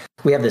about,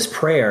 we have this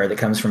prayer that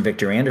comes from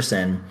Victor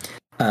Anderson,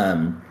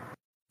 about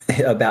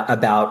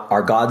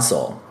our God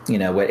soul,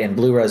 what in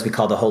Blue Rose we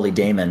call the Holy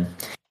Daemon,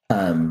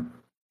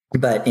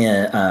 but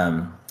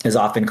is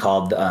often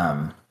called,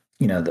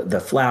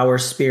 the flower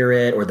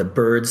spirit or the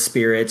bird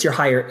spirits, your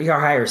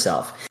higher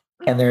self.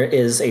 And there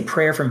is a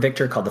prayer from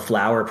Victor called the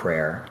Flower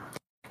Prayer.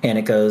 And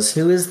it goes,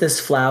 "Who is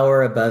this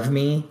flower above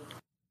me?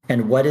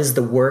 And what is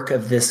the work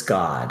of this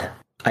God?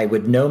 I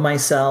would know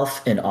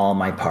myself in all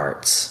my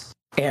parts."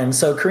 And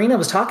so Karina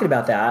was talking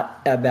about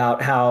that,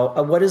 about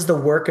how, what is the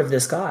work of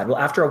this God? Well,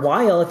 after a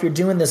while, if you're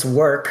doing this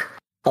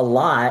work a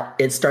lot,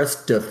 it starts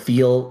to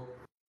feel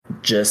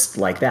just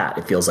like that.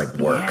 It feels like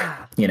work,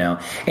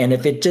 and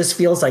if it just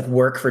feels like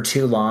work for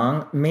too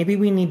long, maybe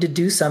we need to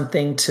do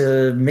something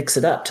to mix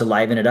it up, to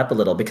liven it up a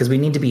little, because we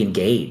need to be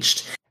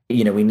engaged.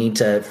 We need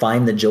to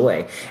find the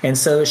joy. And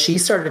so she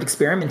started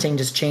experimenting,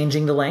 just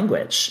changing the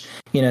language.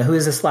 Who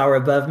is this flower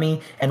above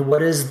me? And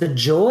what is the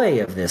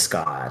joy of this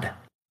God?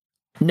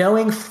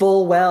 Knowing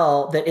full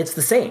well that it's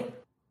the same.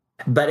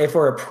 But if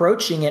we're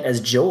approaching it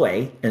as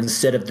joy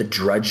instead of the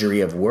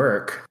drudgery of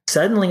work,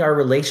 suddenly our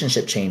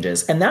relationship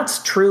changes. And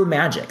that's true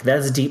magic.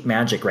 That's deep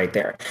magic right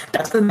there.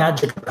 That's the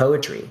magic of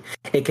poetry.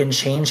 It can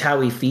change how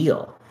we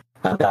feel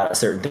about a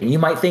certain thing. You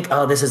might think,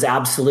 oh, this is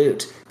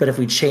absolute. But if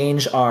we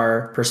change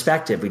our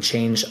perspective, we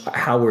change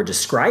how we're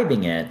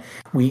describing it,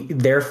 we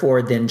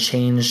therefore then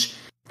change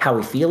how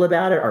we feel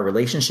about it, our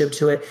relationship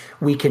to it.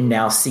 We can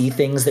now see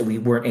things that we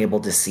weren't able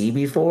to see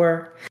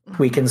before.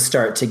 We can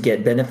start to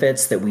get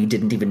benefits that we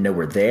didn't even know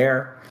were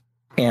there.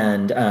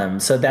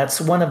 And so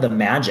that's one of the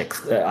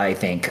magic, I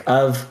think,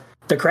 of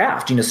the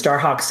craft.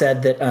 Starhawk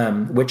said that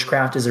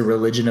witchcraft is a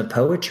religion of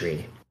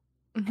poetry.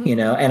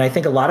 And I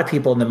think a lot of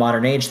people in the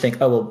modern age think,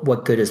 oh, well,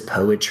 what good is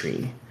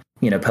poetry?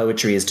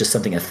 Poetry is just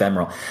something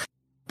ephemeral.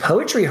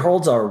 Poetry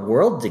holds our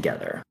world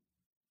together.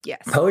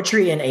 Yes.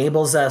 Poetry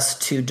enables us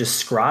to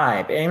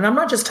describe, and I'm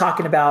not just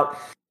talking about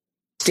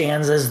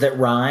stanzas that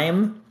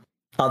rhyme.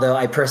 Although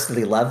I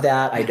personally love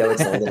that. I know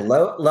it's a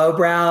little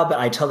lowbrow, but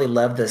I totally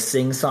love the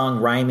sing-song,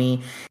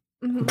 rhymey.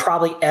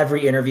 Probably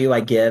every interview I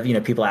give,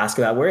 people ask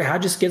about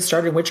how'd you get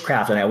started in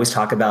witchcraft? And I always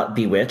talk about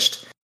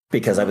Bewitched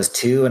because I was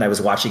 2 and I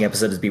was watching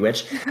episodes of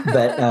Bewitched.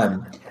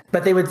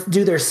 But they would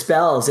do their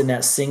spells in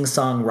that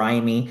sing-song,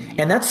 rhymey.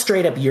 And that's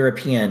straight up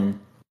European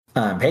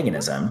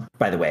paganism,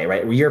 by the way,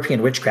 right?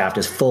 European witchcraft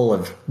is full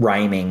of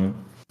rhyming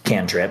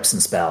cantrips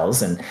and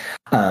spells, and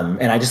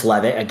I just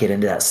love it. I get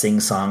into that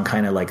sing-song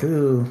kind of like,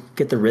 ooh,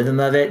 get the rhythm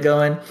of it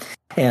going,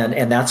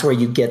 and that's where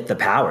you get the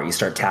power. You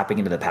start tapping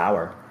into the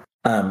power.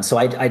 So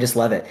I just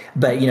love it.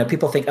 But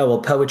people think, oh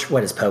well, poetry.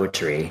 What is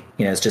poetry?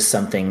 It's just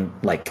something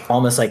like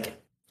almost like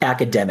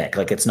academic,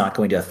 like it's not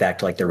going to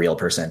affect like the real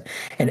person.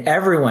 And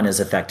everyone is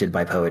affected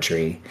by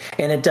poetry,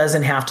 and it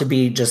doesn't have to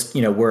be just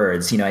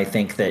words. I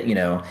think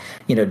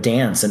that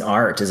dance and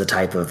art is a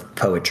type of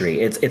poetry.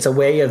 It's a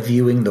way of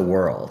viewing the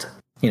world.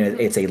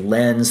 It's a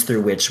lens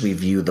through which we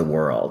view the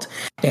world.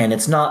 And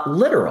it's not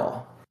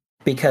literal,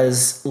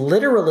 because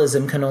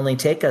literalism can only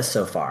take us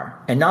so far.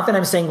 And not that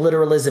I'm saying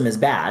literalism is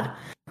bad.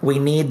 We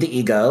need the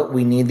ego,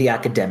 we need the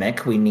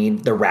academic, we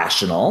need the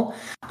rational,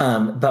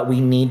 but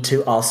we need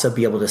to also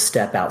be able to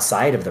step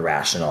outside of the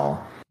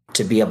rational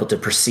to be able to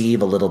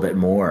perceive a little bit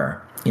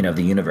more,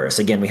 the universe.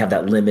 Again, we have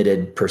that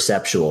limited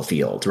perceptual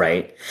field,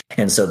 right?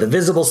 And so the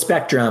visible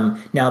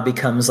spectrum now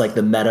becomes like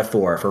the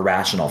metaphor for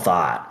rational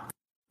thought,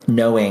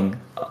 knowing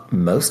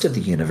most of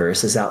the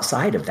universe is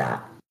outside of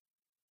that,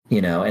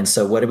 and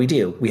so what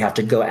do? We have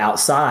to go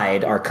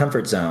outside our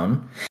comfort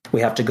zone. We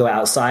have to go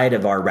outside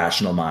of our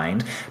rational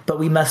mind, but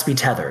we must be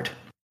tethered.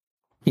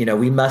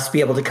 We must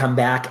be able to come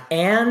back,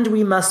 and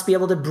we must be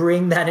able to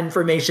bring that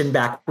information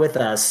back with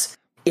us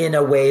in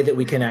a way that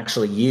we can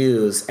actually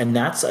use. And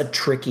that's a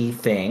tricky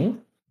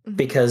thing,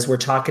 because we're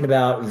talking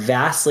about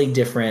vastly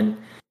different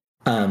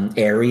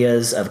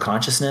areas of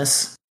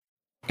consciousness.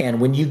 And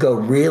when you go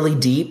really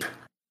deep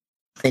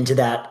into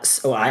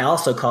that, I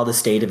also call the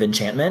state of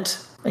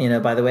enchantment,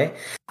 by the way,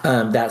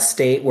 that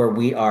state where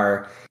we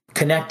are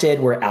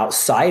connected, we're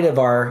outside of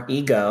our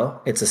ego.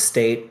 It's a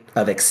state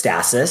of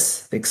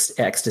ecstasis,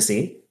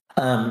 ecstasy.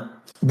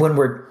 When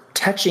we're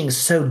touching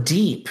so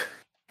deep,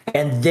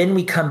 and then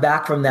we come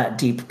back from that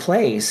deep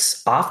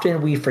place,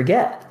 often we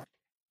forget.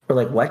 We're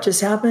like, what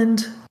just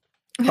happened?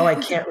 Oh, I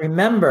can't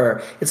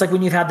remember. It's like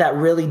when you've had that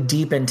really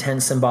deep,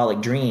 intense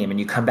symbolic dream and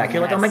you come back,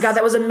 you're like, oh my God,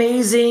 that was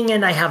amazing.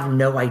 And I have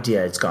no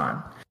idea it's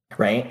gone.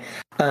 Right.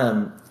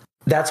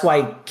 That's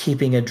why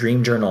keeping a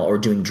dream journal or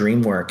doing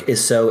dream work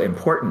is so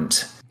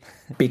important,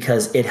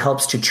 because it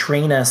helps to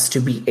train us to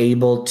be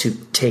able to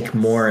take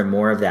more and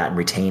more of that and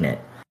retain it.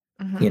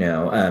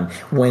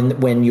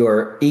 When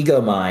your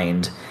ego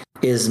mind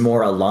is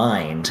more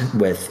aligned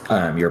with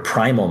your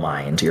primal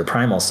mind, your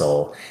primal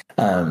soul,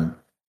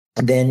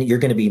 then you're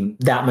going to be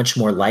that much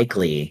more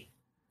likely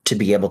to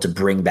be able to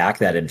bring back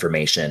that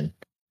information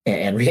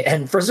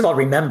and first of all,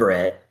 remember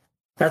it.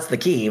 That's the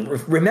key.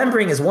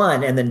 Remembering is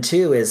one. And then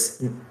 2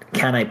 is,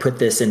 can I put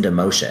this into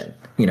motion?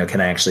 Can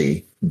I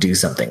actually do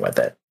something with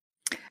it?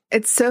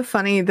 It's so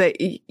funny that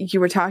you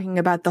were talking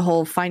about the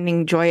whole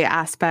finding joy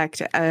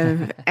aspect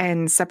of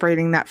and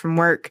separating that from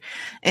work.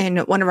 And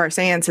one of our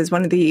seances,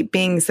 one of the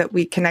beings that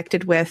we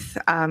connected with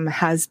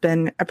has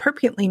been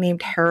appropriately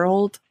named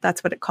Harold.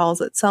 That's what it calls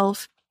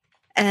itself.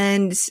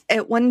 And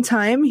at one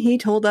time, he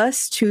told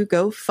us to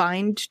go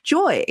find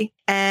joy.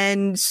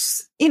 And,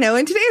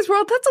 in today's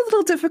world, that's a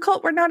little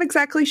difficult. We're not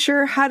exactly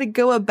sure how to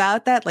go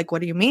about that. Like,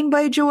 what do you mean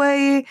by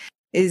joy?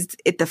 Is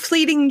it the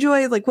fleeting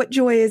joy? Like, what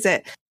joy is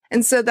it?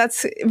 And so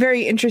that's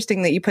very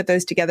interesting that you put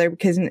those together,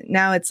 because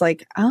now it's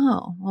like,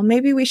 oh, well,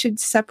 maybe we should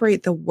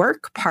separate the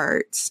work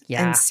parts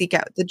and seek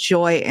out the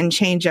joy and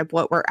change up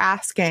what we're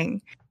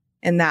asking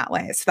in that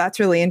way. So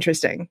that's really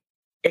interesting.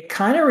 It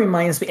kind of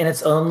reminds me in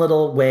its own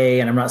little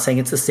way, and I'm not saying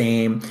it's the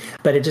same,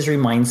 but it just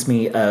reminds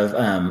me of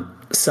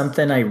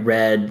something I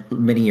read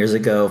many years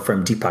ago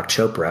from Deepak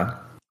Chopra.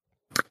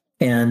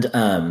 And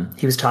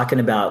he was talking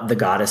about the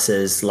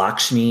goddesses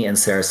Lakshmi and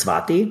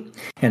Saraswati.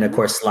 And of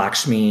course,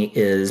 Lakshmi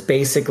is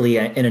basically,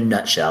 in a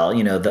nutshell,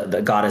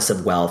 the goddess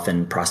of wealth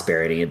and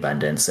prosperity,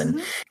 abundance,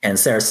 and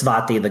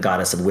Saraswati, the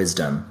goddess of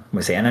wisdom,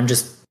 we say. And I'm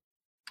just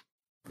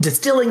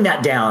distilling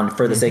that down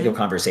for the sake of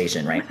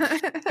conversation, right?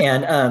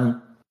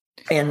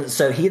 And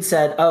so he had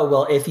said, oh,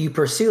 well, if you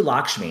pursue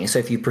Lakshmi, so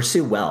if you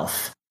pursue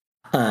wealth,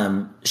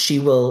 she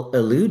will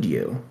elude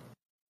you.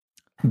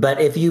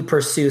 But if you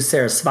pursue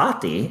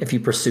Saraswati, if you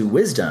pursue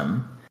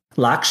wisdom,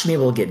 Lakshmi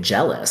will get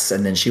jealous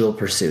and then she will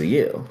pursue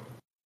you.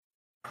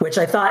 Which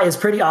I thought is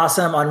pretty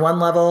awesome on one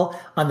level.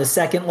 On the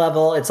second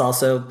level, it's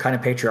also kind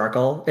of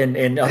patriarchal.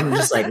 And I'm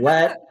just like,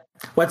 what?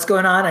 What's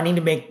going on? I need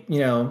to make,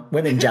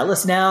 women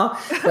jealous now.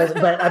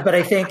 But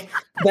I think,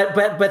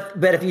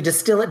 but if you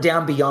distill it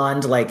down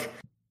beyond like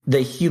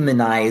the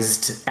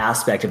humanized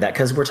aspect of that,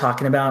 because we're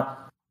talking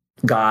about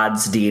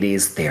gods,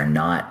 deities, they are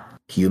not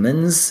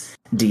humans.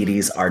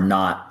 Deities are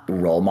not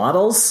role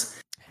models.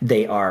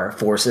 They are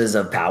forces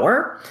of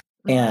power,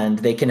 and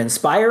they can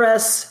inspire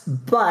us,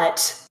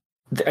 but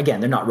again,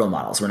 they're not role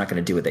models. We're not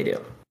going to do what they do.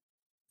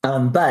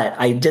 But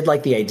I did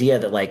like the idea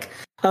that like,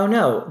 oh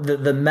no,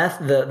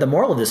 the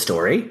moral of this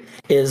story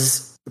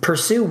is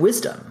pursue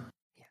wisdom.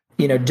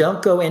 You know,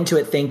 don't go into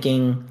it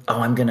thinking,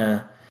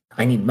 oh,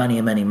 I need money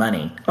and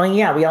money. I mean,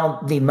 yeah, we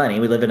all need money.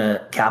 We live in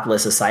a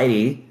capitalist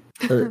society.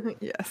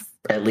 Yes.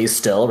 At least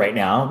still right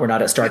now. We're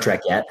not at Star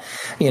Trek yet,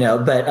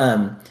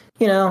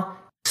 but,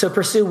 so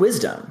pursue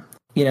wisdom.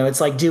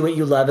 It's like, do what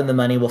you love and the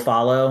money will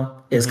follow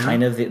is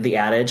kind of the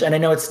adage. And I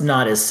know it's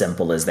not as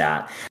simple as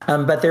that.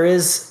 But there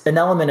is an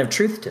element of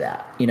truth to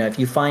that. If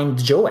you find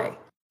joy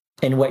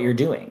in what you're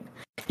doing,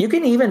 you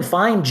can even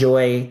find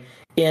joy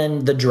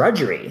in the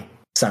drudgery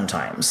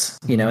sometimes,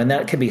 and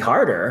that could be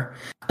harder.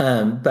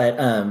 But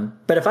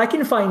if I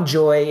can find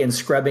joy in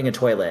scrubbing a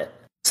toilet,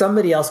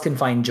 somebody else can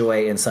find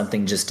joy in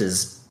something just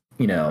as,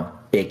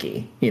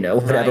 icky,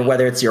 whatever, right.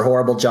 Whether it's your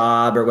horrible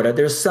job or whatever,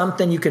 there's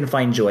something you can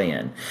find joy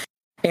in.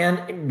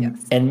 And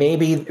yes. And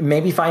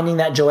maybe finding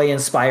that joy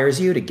inspires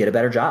you to get a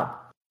better job.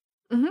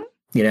 Mm-hmm.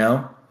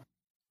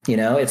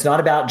 It's not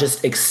about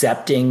just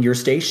accepting your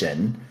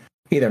station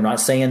either. I'm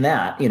not saying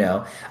that,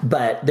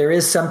 but there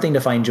is something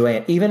to find joy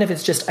in. Even if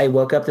it's just, I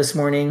woke up this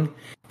morning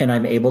and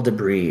I'm able to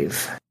breathe.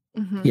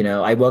 Mm-hmm.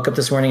 I woke up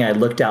this morning, I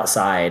looked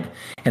outside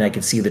and I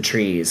could see the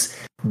trees.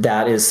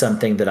 That is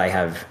something that I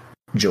have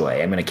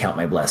joy. I'm going to count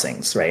my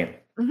blessings,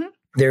 right? Mm-hmm.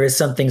 There is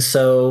something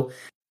so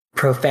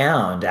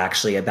profound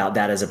actually about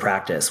that as a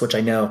practice, which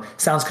I know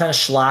sounds kind of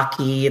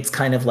schlocky. It's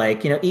kind of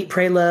like, eat,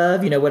 pray,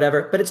 love,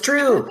 whatever, but it's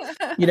true.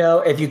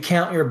 If you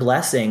count your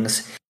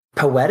blessings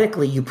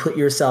poetically, you put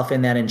yourself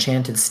in that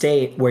enchanted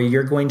state where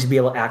you're going to be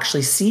able to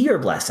actually see your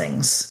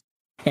blessings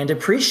and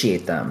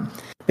appreciate them.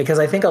 Because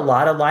I think a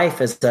lot of life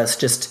is us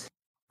just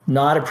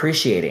not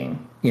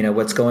appreciating,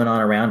 what's going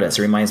on around us.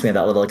 It reminds me of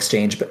that little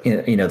exchange, but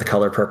the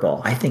color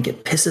purple. I think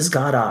it pisses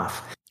God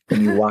off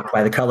when you walk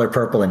by the color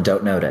purple and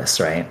don't notice,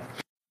 right?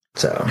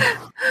 So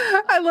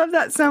I love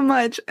that so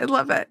much. I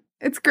love it.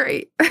 It's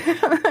great.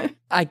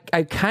 I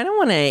kind of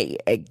want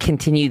to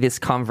continue this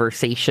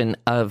conversation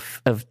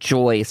of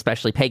joy,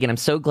 especially Pagan. I'm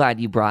so glad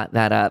you brought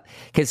that up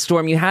because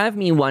Storm, you have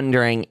me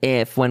wondering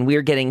if when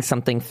we're getting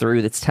something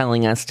through that's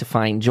telling us to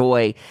find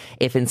joy,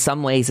 if in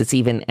some ways it's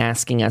even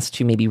asking us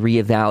to maybe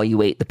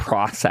reevaluate the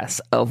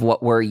process of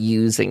what we're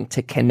using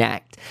to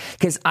connect.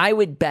 Because I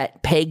would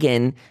bet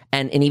Pagan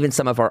and even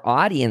some of our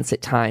audience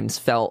at times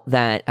felt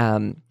that,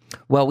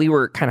 we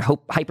were kind of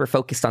hyper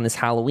focused on this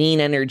Halloween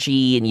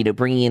energy and,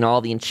 bringing in all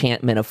the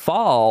enchantment of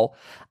fall,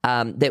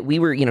 that we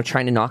were,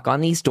 trying to knock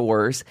on these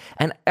doors.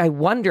 And I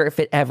wonder if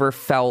it ever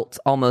felt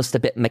almost a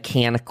bit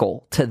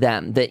mechanical to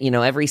them that,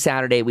 every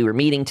Saturday we were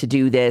meeting to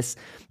do this.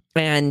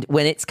 And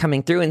when it's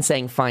coming through and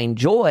saying, find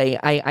joy,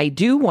 I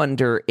do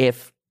wonder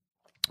if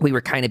we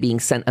were kind of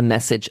being sent a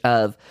message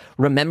of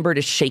remember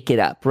to shake it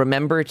up,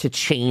 remember to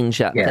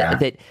change up,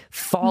 that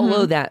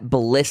follow that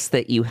bliss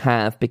that you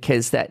have,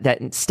 because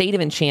that state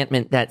of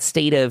enchantment, that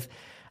state of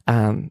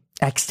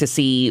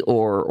ecstasy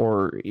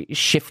or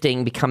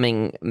shifting,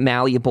 becoming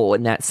malleable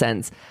in that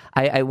sense.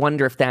 I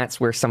wonder if that's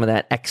where some of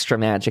that extra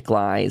magic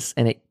lies.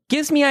 And it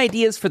gives me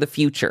ideas for the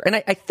future. And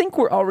I think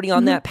we're already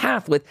on that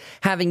path with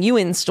having you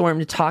in, Storm,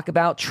 to talk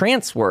about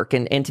trance work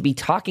and to be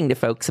talking to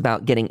folks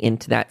about getting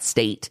into that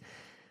state.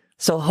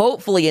 So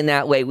hopefully in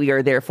that way, we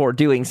are therefore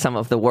doing some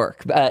of the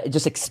work,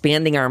 just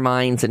expanding our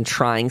minds and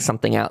trying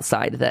something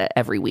outside the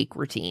every week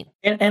routine.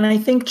 And I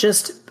think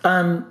just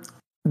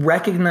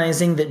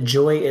recognizing that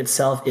joy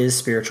itself is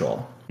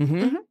spiritual,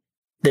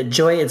 that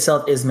joy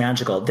itself is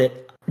magical,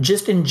 that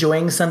just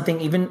enjoying something,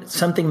 even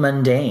something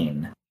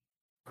mundane,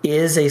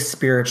 is a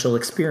spiritual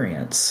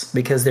experience,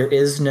 because there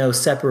is no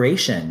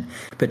separation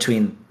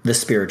between the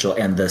spiritual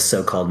and the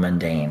so-called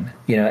mundane.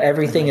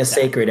 Everything is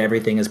sacred,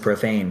 everything is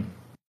profane.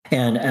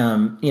 And,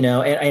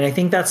 and I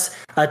think that's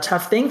a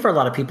tough thing for a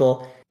lot of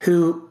people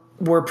who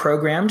were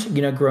programmed,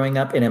 growing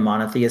up in a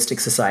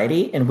monotheistic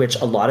society in which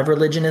a lot of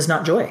religion is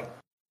not joy,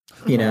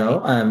 and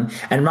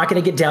I'm not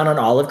going to get down on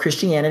all of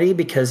Christianity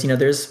because,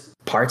 there's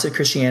parts of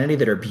Christianity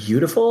that are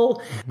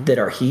beautiful, that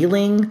are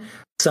healing.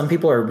 Some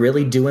people are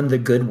really doing the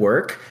good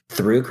work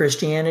through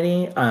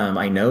Christianity.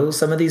 I know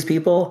some of these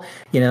people,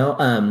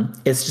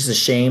 it's just a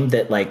shame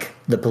that like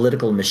the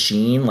political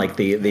machine, like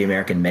the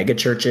American mega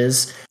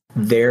churches,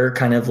 they're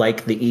kind of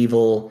like the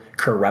evil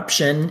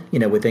corruption,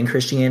 within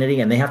Christianity,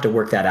 and they have to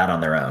work that out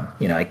on their own,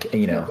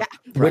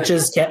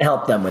 witches can't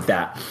help them with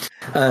that.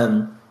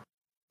 But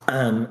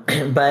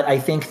I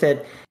think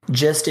that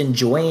just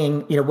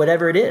enjoying,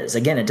 whatever it is,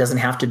 again, it doesn't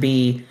have to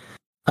be,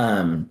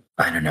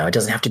 it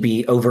doesn't have to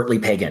be overtly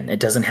pagan. It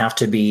doesn't have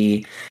to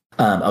be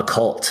a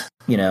cult,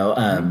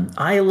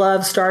 I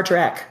love Star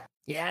Trek.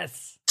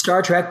 Yes.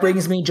 Star Trek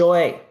brings me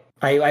joy.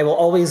 I will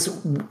always,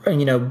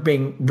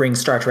 bring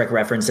Star Trek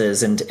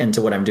references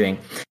into what I'm doing.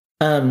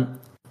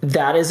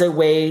 That is a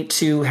way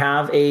to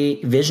have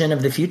a vision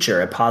of the future,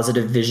 a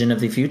positive vision of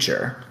the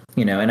future,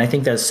 and I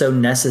think that's so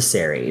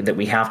necessary that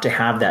we have to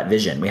have that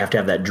vision. We have to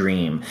have that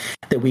dream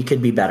that we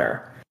could be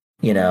better,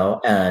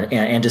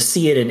 and to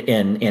see it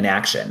in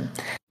action.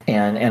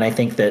 And I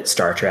think that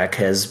Star Trek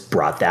has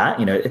brought that.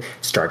 You know,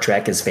 Star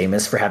Trek is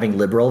famous for having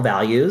liberal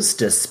values,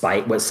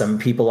 despite what some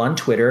people on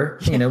Twitter,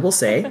 will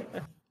say.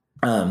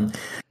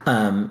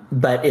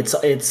 But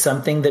it's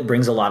something that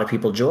brings a lot of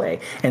people joy.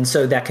 And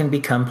so that can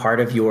become part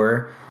of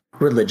your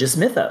religious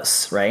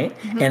mythos, right?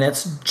 Mm-hmm. And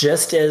it's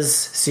just as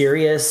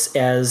serious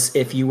as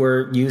if you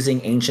were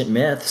using ancient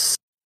myths,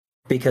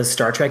 because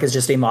Star Trek is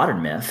just a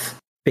modern myth,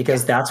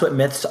 because that's what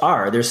myths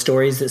are. They're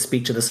stories that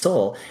speak to the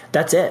soul.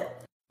 That's it.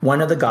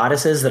 One of the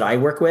goddesses that I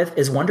work with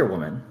is Wonder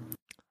Woman.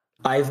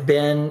 I've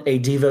been a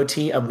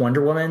devotee of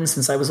Wonder Woman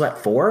since I was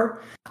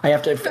 4. I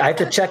have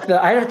to check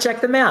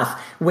the math.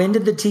 When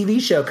did the TV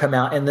show come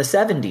out? In the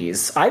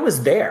 70s. I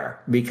was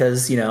there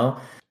because,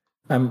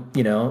 I'm,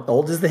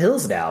 old as the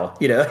hills now,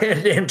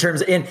 in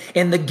terms of,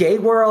 in the gay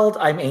world,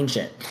 I'm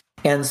ancient.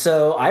 And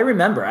so I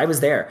remember I was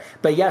there,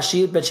 but yeah,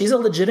 she's a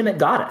legitimate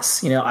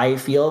goddess. I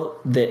feel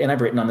that, and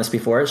I've written on this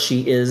before,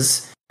 she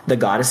is the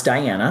goddess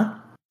Diana,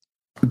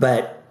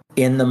 but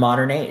in the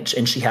modern age,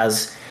 and she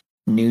has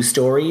new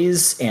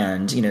stories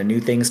and new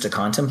things to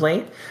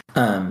contemplate,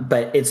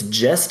 but it's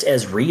just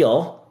as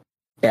real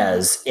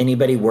as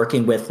anybody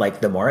working with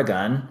like the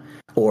Morrigan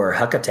or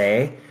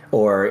Hecate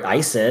or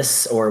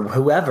Isis or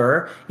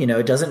whoever.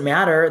 It doesn't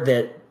matter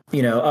that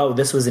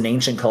this was an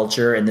ancient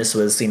culture and this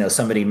was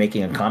somebody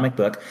making a comic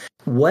book.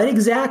 What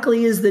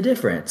exactly is the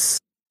difference?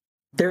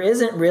 There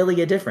isn't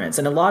really a difference.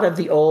 And a lot of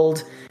the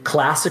old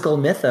classical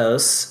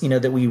mythos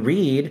that we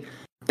read,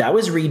 that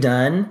was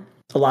redone.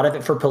 A lot of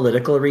it for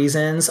political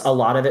reasons. A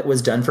lot of it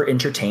was done for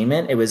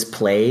entertainment. It was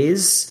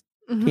plays,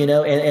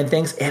 and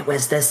things. It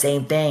was the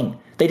same thing.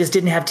 They just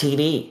didn't have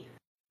TV.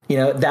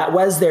 That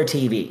was their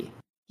TV.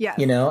 Yeah.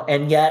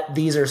 And yet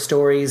these are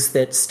stories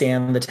that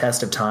stand the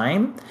test of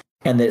time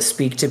and that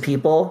speak to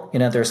people,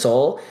 their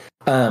soul.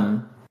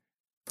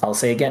 I'll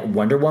say again,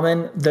 Wonder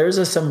Woman,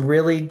 there's some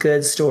really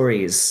good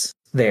stories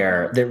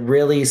there that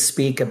really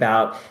speak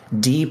about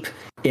deep,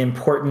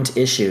 important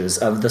issues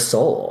of the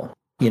soul.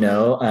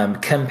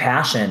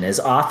 Compassion is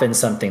often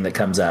something that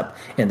comes up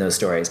in those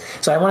stories.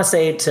 So I want to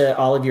say to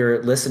all of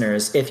your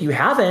listeners, if you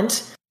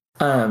haven't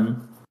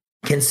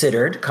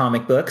considered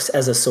comic books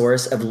as a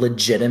source of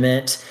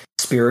legitimate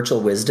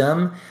spiritual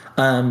wisdom,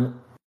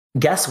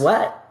 guess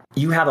what?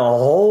 You have a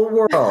whole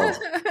world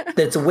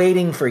that's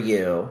waiting for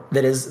you,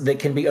 that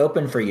can be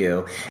open for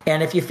you.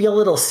 And if you feel a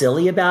little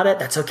silly about it,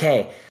 that's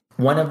okay.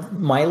 One of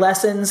my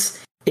lessons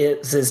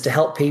is to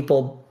help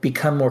people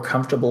become more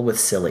comfortable with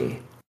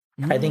silly.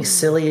 I think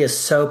silly is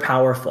so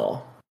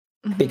powerful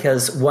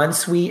because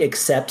once we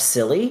accept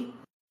silly,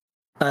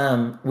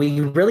 we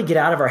really get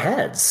out of our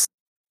heads.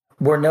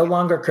 We're no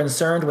longer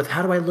concerned with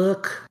how do I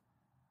look?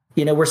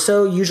 We're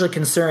so usually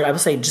concerned, I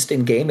would say just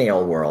in gay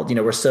male world,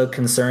 we're so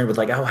concerned with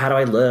like, oh, how do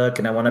I look?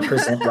 And I want to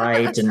present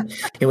right and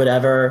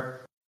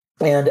whatever.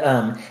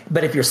 And,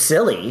 but if you're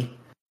silly,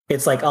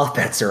 it's like all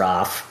bets are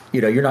off.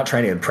 You're not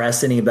trying to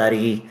impress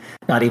anybody,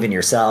 not even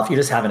yourself. You're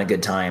just having a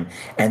good time.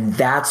 And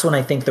that's when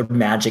I think the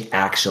magic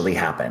actually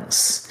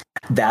happens.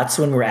 That's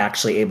when we're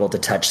actually able to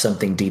touch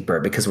something deeper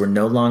because we're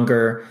no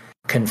longer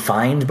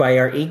confined by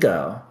our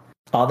ego.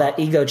 All that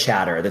ego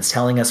chatter that's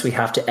telling us we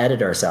have to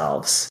edit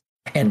ourselves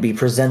and be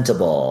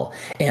presentable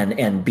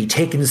and be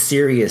taken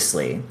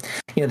seriously.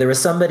 There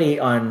was somebody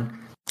on,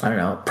 I don't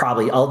know,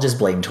 probably I'll just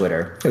blame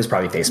Twitter. It was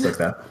probably Facebook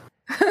though.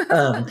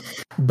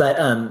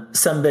 But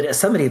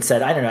somebody had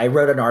said, I don't know, I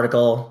wrote an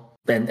article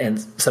and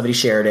somebody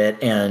shared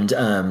it and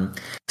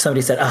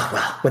somebody said, oh,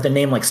 well, with a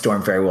name like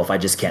Storm Fairy Wolf, I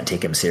just can't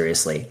take him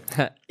seriously.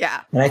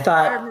 Yeah. And I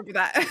thought, I remember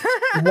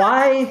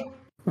that.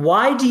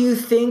 why do you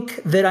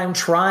think that I'm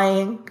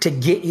trying to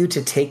get you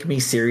to take me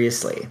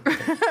seriously?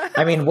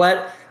 I mean,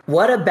 what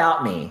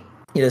about me,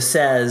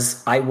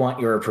 says I want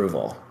your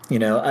approval?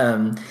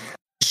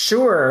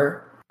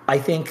 Sure, I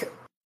think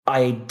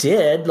I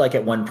did, like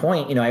at one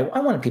point, I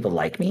wanted people to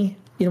like me.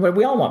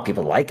 We all want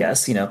people to like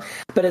us,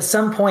 but at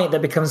some point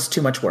that becomes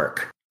too much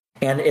work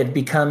and it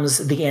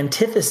becomes the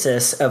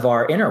antithesis of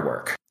our inner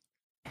work.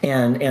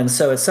 And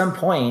so at some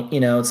point,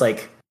 it's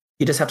like,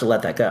 you just have to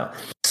let that go.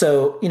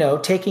 So,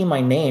 taking my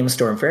name,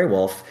 Storm Fairy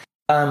Wolf,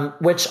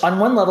 which on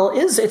one level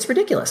it's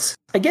ridiculous.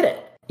 I get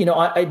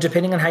it.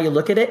 Depending on how you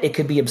look at it, it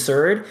could be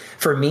absurd.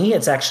 For me,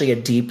 it's actually a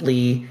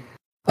deeply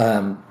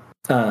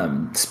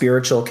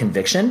spiritual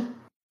conviction.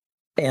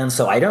 And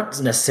so I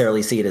don't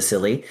necessarily see it as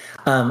silly,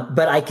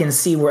 but I can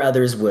see where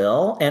others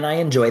will, and I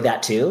enjoy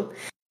that too.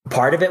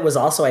 Part of it was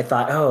also I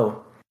thought,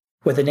 oh,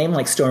 with a name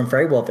like Storm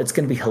Fairy Wolf, it's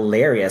going to be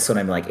hilarious when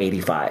I'm like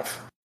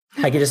 85.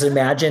 I could just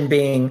imagine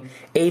being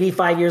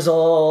 85 years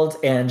old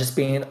and just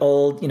being an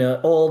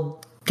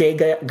old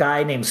gay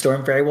guy named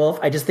Storm Fairy Wolf.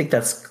 I just think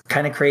that's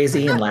kind of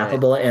crazy and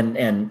laughable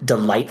and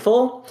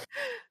delightful.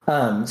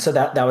 So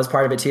that was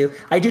part of it too.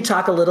 I do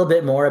talk a little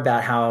bit more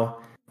about how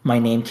my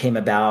name came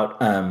about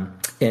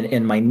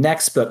in my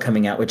next book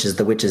coming out, which is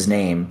The Witch's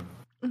Name.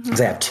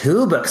 Because I have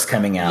 2 books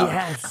coming out,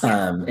 yes.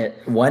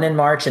 One in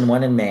March and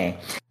one in May.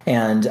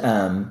 And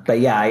but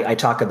yeah, I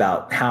talk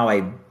about how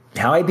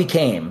I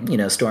became,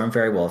 Storm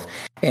Fairy Wolf.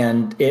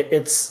 And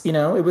it's,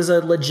 it was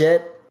a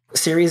legit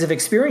series of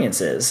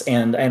experiences,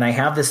 and I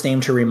have this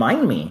name to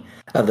remind me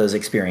of those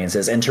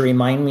experiences and to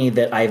remind me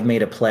that I've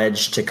made a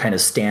pledge to kind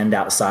of stand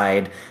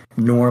outside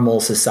normal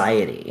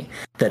society,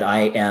 that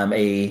I am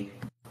a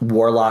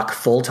warlock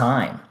full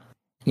time.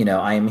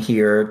 I am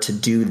here to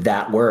do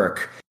that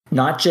work,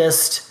 not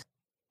just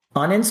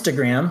on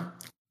Instagram,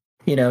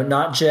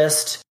 not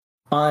just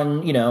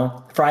on,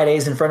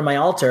 Fridays in front of my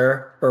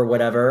altar or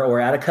whatever, or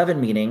at a coven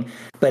meeting,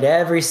 but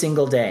every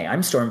single day.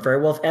 I'm Storm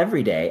Fairy Wolf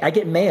every day. I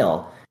get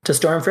mail to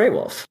Storm Fairy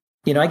Wolf.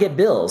 I get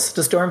bills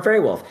to Storm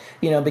Fairy Wolf,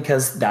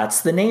 because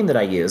that's the name that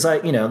I use.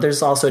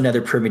 There's also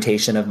another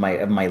permutation of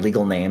my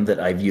legal name that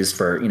I've used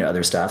for,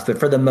 other stuff. But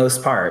for the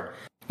most part,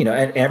 and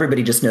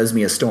everybody just knows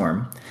me as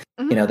Storm.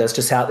 Mm-hmm. That's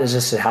just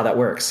how that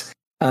works.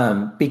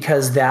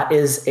 Because that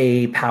is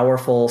a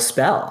powerful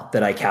spell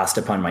that I cast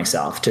upon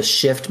myself to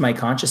shift my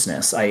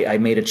consciousness. I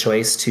made a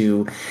choice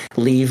to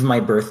leave my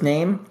birth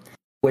name,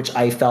 which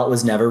I felt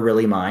was never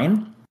really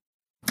mine.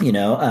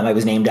 I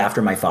was named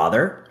after my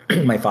father.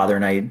 My father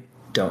and I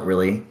don't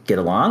really get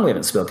along. We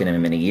haven't spoken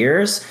in many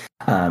years.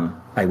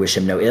 I wish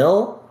him no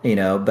ill,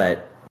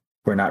 but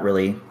we're not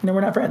really, we're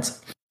not friends.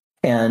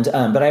 And,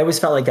 but I always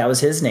felt like that was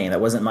his name.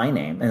 That wasn't my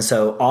name. And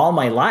so all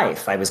my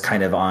life I was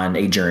kind of on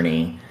a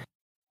journey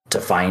to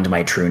find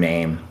my true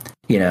name,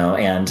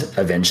 and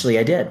eventually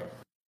I did.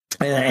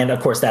 And of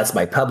course that's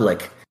my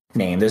public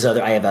name.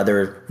 I have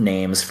other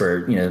names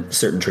for,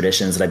 certain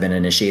traditions that I've been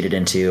initiated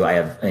into. I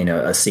have,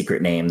 a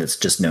secret name that's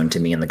just known to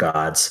me and the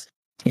gods.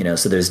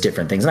 So there's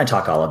different things. And I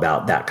talk all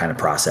about that kind of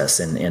process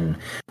in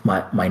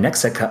my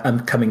next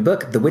upcoming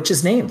book, The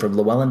Witch's Name, from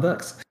Llewellyn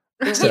Books.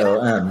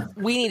 So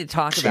we need to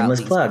talk shameless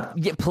about plug.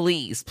 Yeah,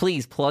 please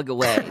plug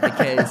away,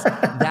 because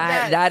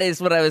that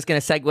is what I was going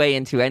to segue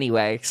into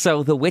anyway.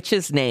 So The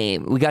Witch's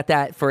Name, we got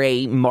that for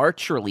a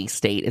March release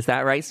date. Is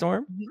that right,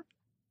 Storm?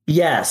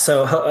 Yeah.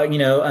 So,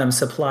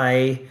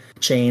 supply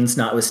chains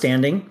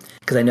notwithstanding,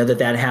 because I know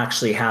that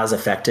actually has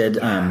affected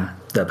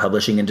the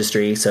publishing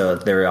industry. So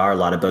there are a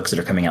lot of books that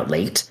are coming out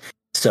late.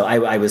 So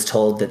I was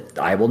told that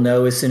I will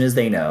know as soon as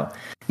they know,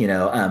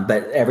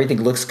 but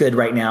everything looks good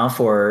right now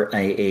for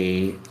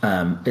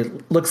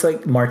it looks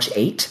like March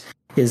 8th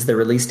is the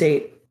release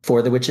date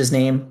for The Witch's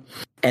Name.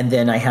 And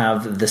then I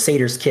have The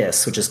Satyr's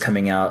Kiss, which is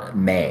coming out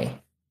May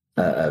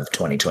of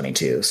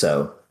 2022.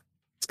 So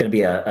it's going to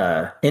be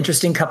a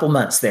interesting couple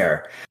months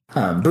there.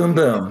 Boom.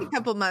 A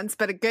couple months,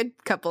 but a good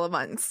couple of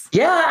months.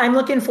 Yeah, I'm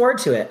looking forward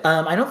to it.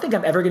 I don't think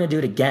I'm ever going to do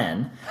it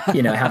again,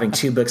 having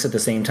two books at the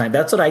same time.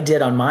 That's what I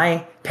did on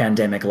my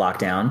pandemic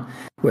lockdown,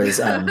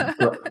 was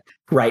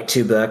write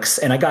two books.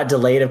 And I got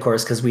delayed, of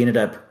course, because we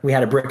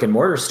had a brick and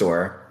mortar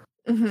store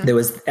that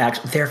was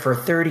actually there for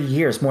 30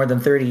 years, more than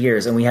 30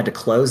 years. And we had to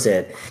close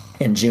it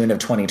in June of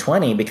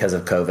 2020 because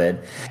of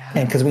COVID.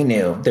 And because we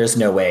knew there's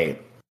no way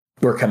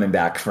we're coming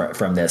back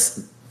from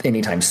this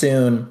anytime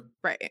soon.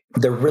 Right.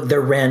 The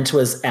rent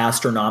was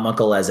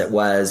astronomical as it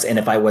was. And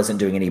if I wasn't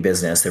doing any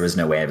business, there was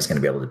no way I was going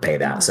to be able to pay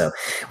that. So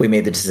we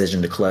made the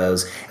decision to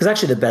close. It was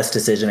actually the best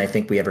decision I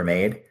think we ever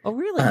made. Oh,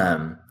 really?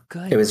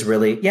 Good. It was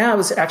it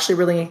was actually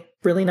really,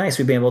 really nice.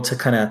 We've been able to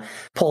kind of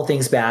pull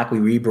things back. We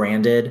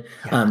rebranded.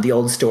 Yeah. The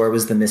old store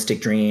was the Mystic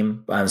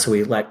Dream. So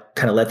we let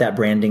that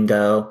branding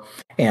go.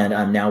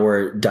 And now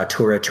we're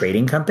Datura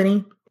Trading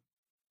Company.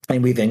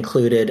 And we've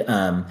included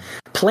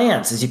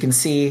plants, as you can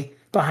see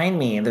behind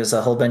me. There's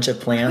a whole bunch of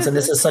plants, and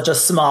this is such a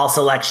small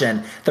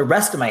selection. The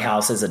rest of my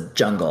house is a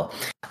jungle,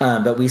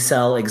 but we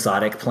sell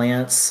exotic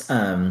plants.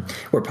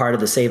 We're part of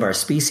the Save Our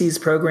Species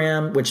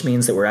program, which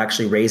means that we're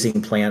actually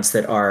raising plants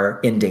that are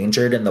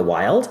endangered in the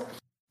wild.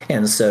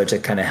 And so to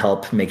kind of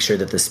help make sure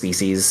that the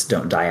species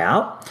don't die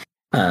out.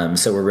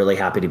 So we're really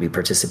happy to be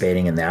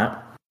participating in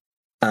that.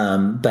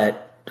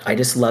 But I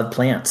just love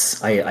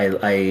plants.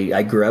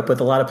 I grew up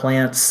with a lot of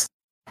plants.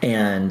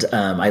 And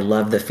I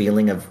love the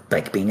feeling of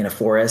like being in a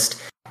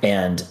forest,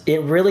 and it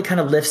really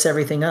kind of lifts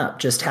everything up.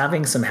 Just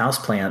having some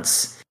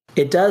houseplants,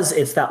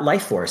 it's that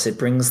life force. It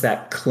brings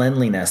that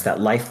cleanliness,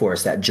 that life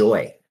force, that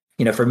joy.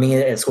 For me,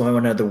 it's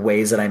one of the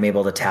ways that I'm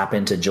able to tap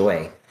into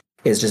joy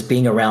is just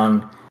being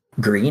around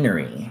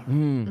greenery.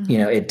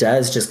 It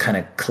does just kind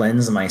of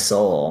cleanse my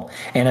soul.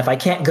 And if I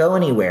can't go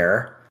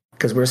anywhere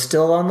because we're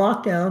still on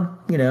lockdown,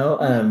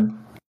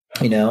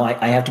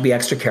 I have to be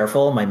extra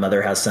careful. My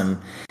mother has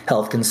some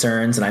health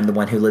concerns, and I'm the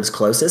one who lives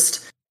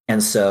closest.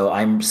 And so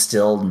I'm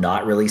still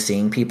not really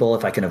seeing people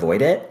if I can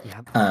avoid it.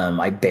 Yep.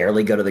 I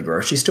barely go to the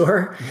grocery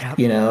store,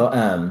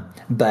 so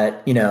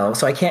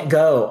I can't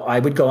go. I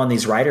would go on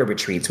these writer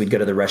retreats. We'd go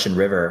to the Russian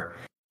River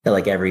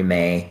like every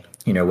May,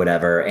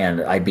 whatever.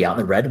 And I'd be out in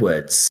the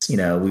redwoods.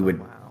 We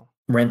would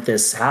rent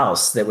this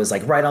house that was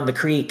like right on the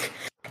creek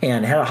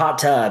and had a hot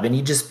tub, and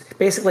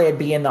I'd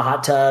be in the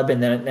hot tub,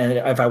 and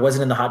if I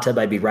wasn't in the hot tub,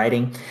 I'd be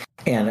writing,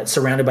 and it's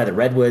surrounded by the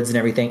redwoods and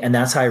everything. And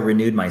that's how I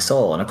renewed my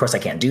soul. And of course I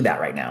can't do that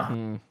right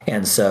now.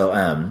 And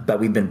so, but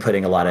we've been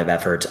putting a lot of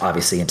effort,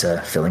 obviously,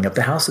 into filling up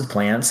the house with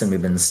plants, and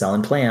we've been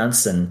selling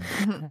plants and,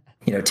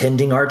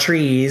 tending our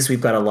trees.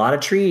 We've got a lot of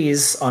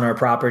trees on our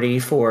property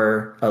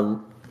for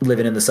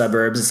living in the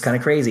suburbs. It's kind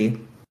of crazy.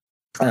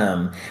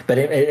 But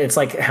it's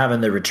like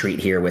having the retreat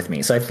here with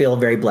me. So I feel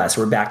very blessed.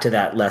 We're back to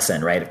that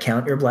lesson, right?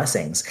 Count your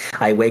blessings.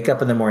 I wake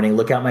up in the morning,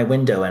 look out my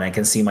window, and I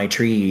can see my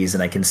trees,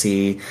 and I can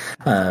see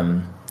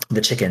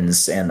the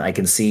chickens, and I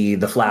can see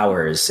the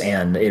flowers,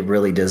 and it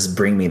really does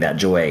bring me that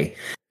joy.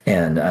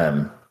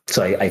 And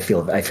so I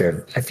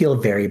feel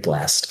very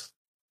blessed.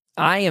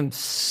 I am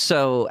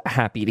so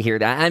happy to hear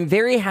that. I'm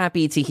very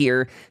happy to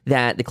hear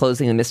that the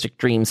closing of the Mystic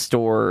Dream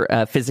store,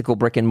 physical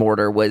brick and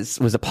mortar, was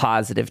a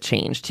positive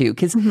change too.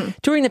 Because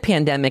during the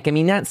pandemic, I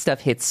mean, that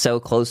stuff hits so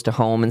close to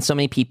home, and so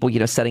many people,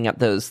 setting up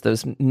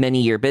those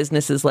many-year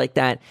businesses like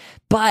that.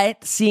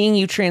 But seeing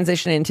you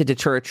transition into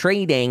Datura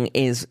Trading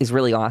is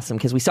really awesome,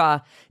 because we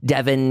saw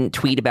Devin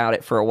tweet about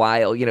it for a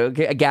while.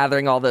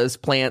 Gathering all those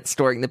plants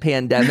during the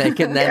pandemic,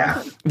 and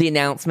then the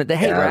announcement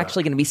that we're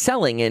actually going to be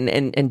selling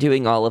and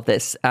doing all of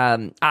this.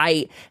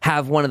 I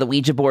have one of the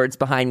Ouija boards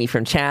behind me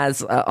from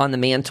Chaz on the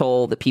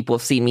mantle that people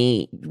have seen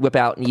me whip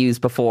out and use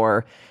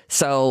before.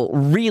 So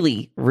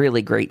really,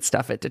 really great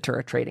stuff at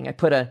Datura Trading. I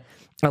put a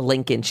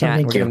link in chat.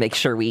 We're going to make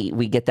sure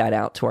we get that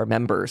out to our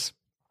members.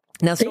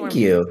 Now, Thank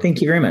you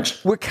very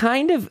much. We're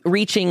kind of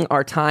reaching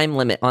our time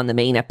limit on the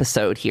main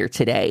episode here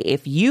today.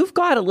 If you've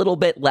got a little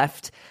bit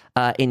left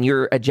in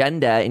your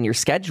agenda, in your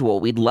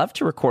schedule, we'd love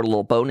to record a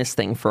little bonus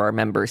thing for our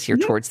members here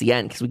towards the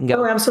end, because we can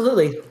go. Oh,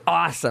 absolutely.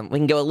 Awesome. We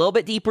can go a little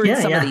bit deeper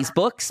in some of these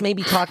books,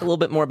 maybe talk a little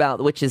bit more about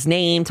the witch's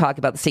name, talk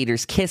about the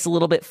Satyr's Kiss a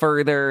little bit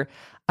further.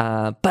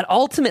 But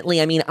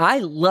ultimately, I mean, I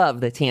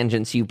love the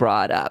tangents you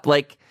brought up.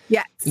 Like,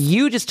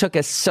 you just took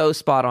us so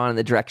spot on in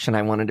the direction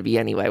I wanted to be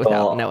anyway,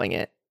 without knowing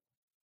it.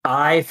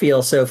 I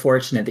feel so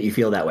fortunate that you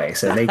feel that way.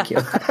 So thank you.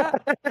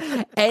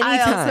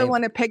 I also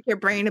want to pick your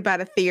brain about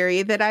a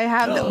theory that I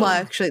have.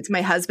 Actually, it's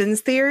my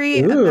husband's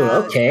theory. Ooh,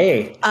 about,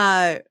 okay.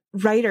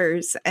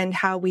 Writers and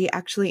how we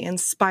actually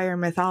inspire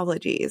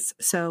mythologies.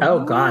 So,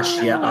 oh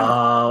gosh, yeah.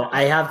 Oh,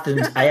 I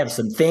have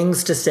some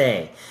things to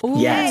say.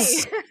 Ooh,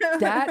 yes,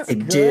 that's I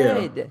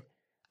good. do.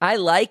 I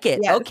like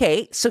it. Yes.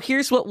 Okay, so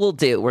here's what we'll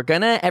do.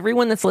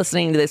 Everyone that's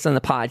listening to this on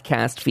the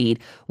podcast feed,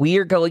 we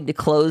are going to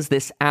close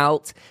this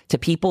out to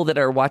people that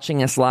are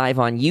watching us live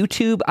on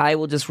YouTube. I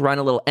will just run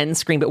a little end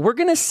screen, but we're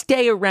going to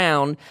stay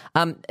around.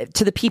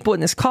 To the people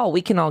in this call,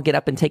 we can all get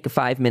up and take a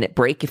 5-minute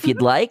break if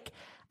you'd like.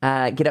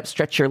 Get up,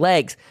 stretch your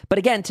legs. But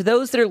again, to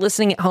those that are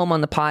listening at home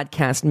on the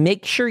podcast,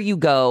 make sure you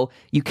go.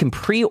 You can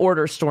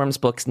pre-order Storm's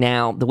books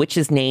now. The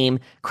Witch's Name,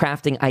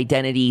 Crafting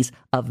Identities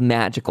of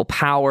Magical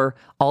Power.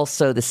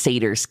 Also, The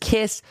Satyr's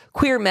Kiss,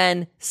 Queer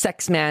Men,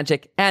 Sex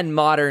Magic, and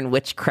Modern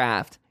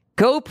Witchcraft.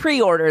 Go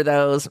pre-order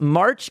those.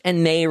 March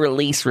and May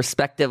release,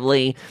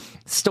 respectively.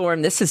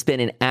 Storm, this has been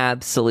an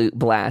absolute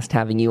blast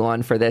having you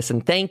on for this.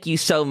 And thank you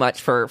so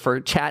much for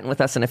chatting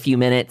with us in a few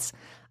minutes.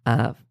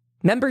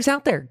 Members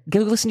out there,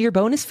 go listen to your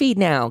bonus feed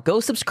now. Go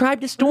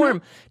subscribe to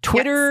Storm.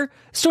 Twitter.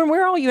 Yes. Storm,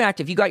 where are you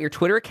active? You got your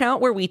Twitter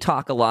account where we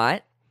talk a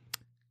lot.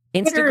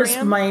 Instagram?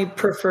 Twitter's my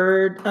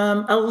preferred.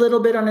 A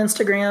little bit on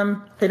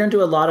Instagram. I don't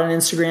do a lot on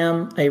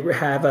Instagram. I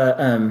have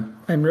I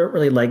don't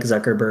really like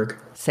Zuckerberg.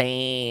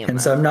 Same.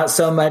 And so I'm not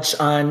so much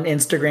on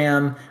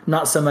Instagram,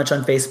 not so much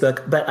on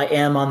Facebook, but I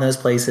am on those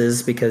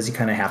places because you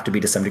kind of have to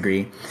be to some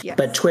degree. Yes.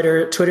 But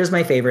Twitter's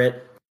my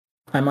favorite.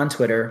 I'm on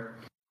Twitter.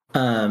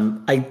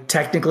 I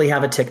technically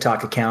have a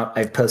TikTok account.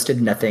 I've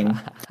posted nothing.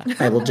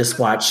 I will just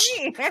watch.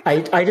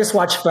 I just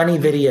watch funny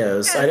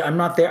videos. I'm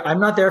not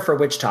there for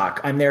witch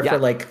talk. I'm there for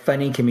like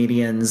funny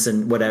comedians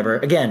and whatever.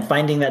 Again,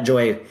 finding that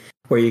joy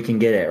where you can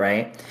get it,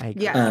 right?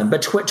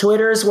 But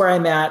Twitter is where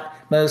I'm at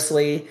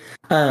mostly.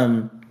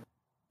 I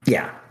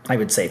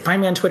would say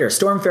find me on Twitter.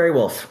 Storm Fairy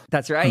Wolf.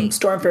 That's right.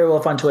 Storm Fairy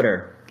Wolf on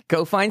Twitter.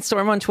 Go find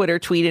Storm on Twitter,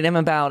 tweet at him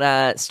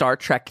about Star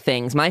Trek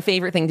things. My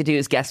favorite thing to do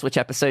is guess which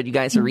episode you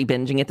guys are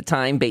re-binging at the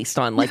time based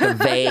on like a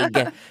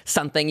vague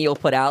something you'll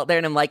put out there.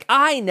 And I'm like,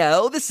 I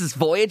know, this is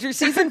Voyager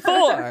Season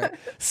 4.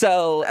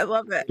 So I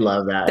love it.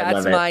 Love that.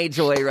 That's my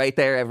joy right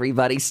there,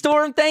 everybody.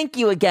 Storm, thank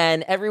you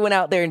again. Everyone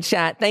out there in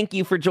chat, thank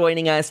you for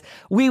joining us.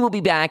 We will be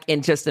back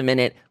in just a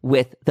minute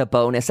with the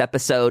bonus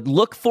episode.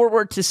 Look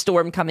forward to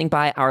Storm coming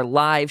by our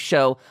live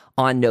show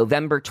on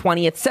November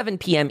 20th, 7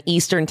 p.m.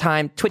 Eastern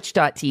Time,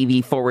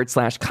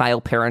 twitch.tv/Kyle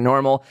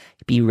Paranormal.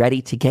 Be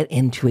ready to get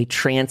into a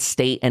trance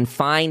state and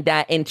find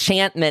that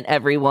enchantment,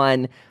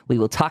 everyone. We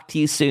will talk to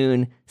you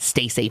soon.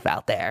 Stay safe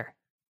out there.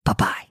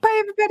 Bye-bye.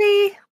 Bye, everybody.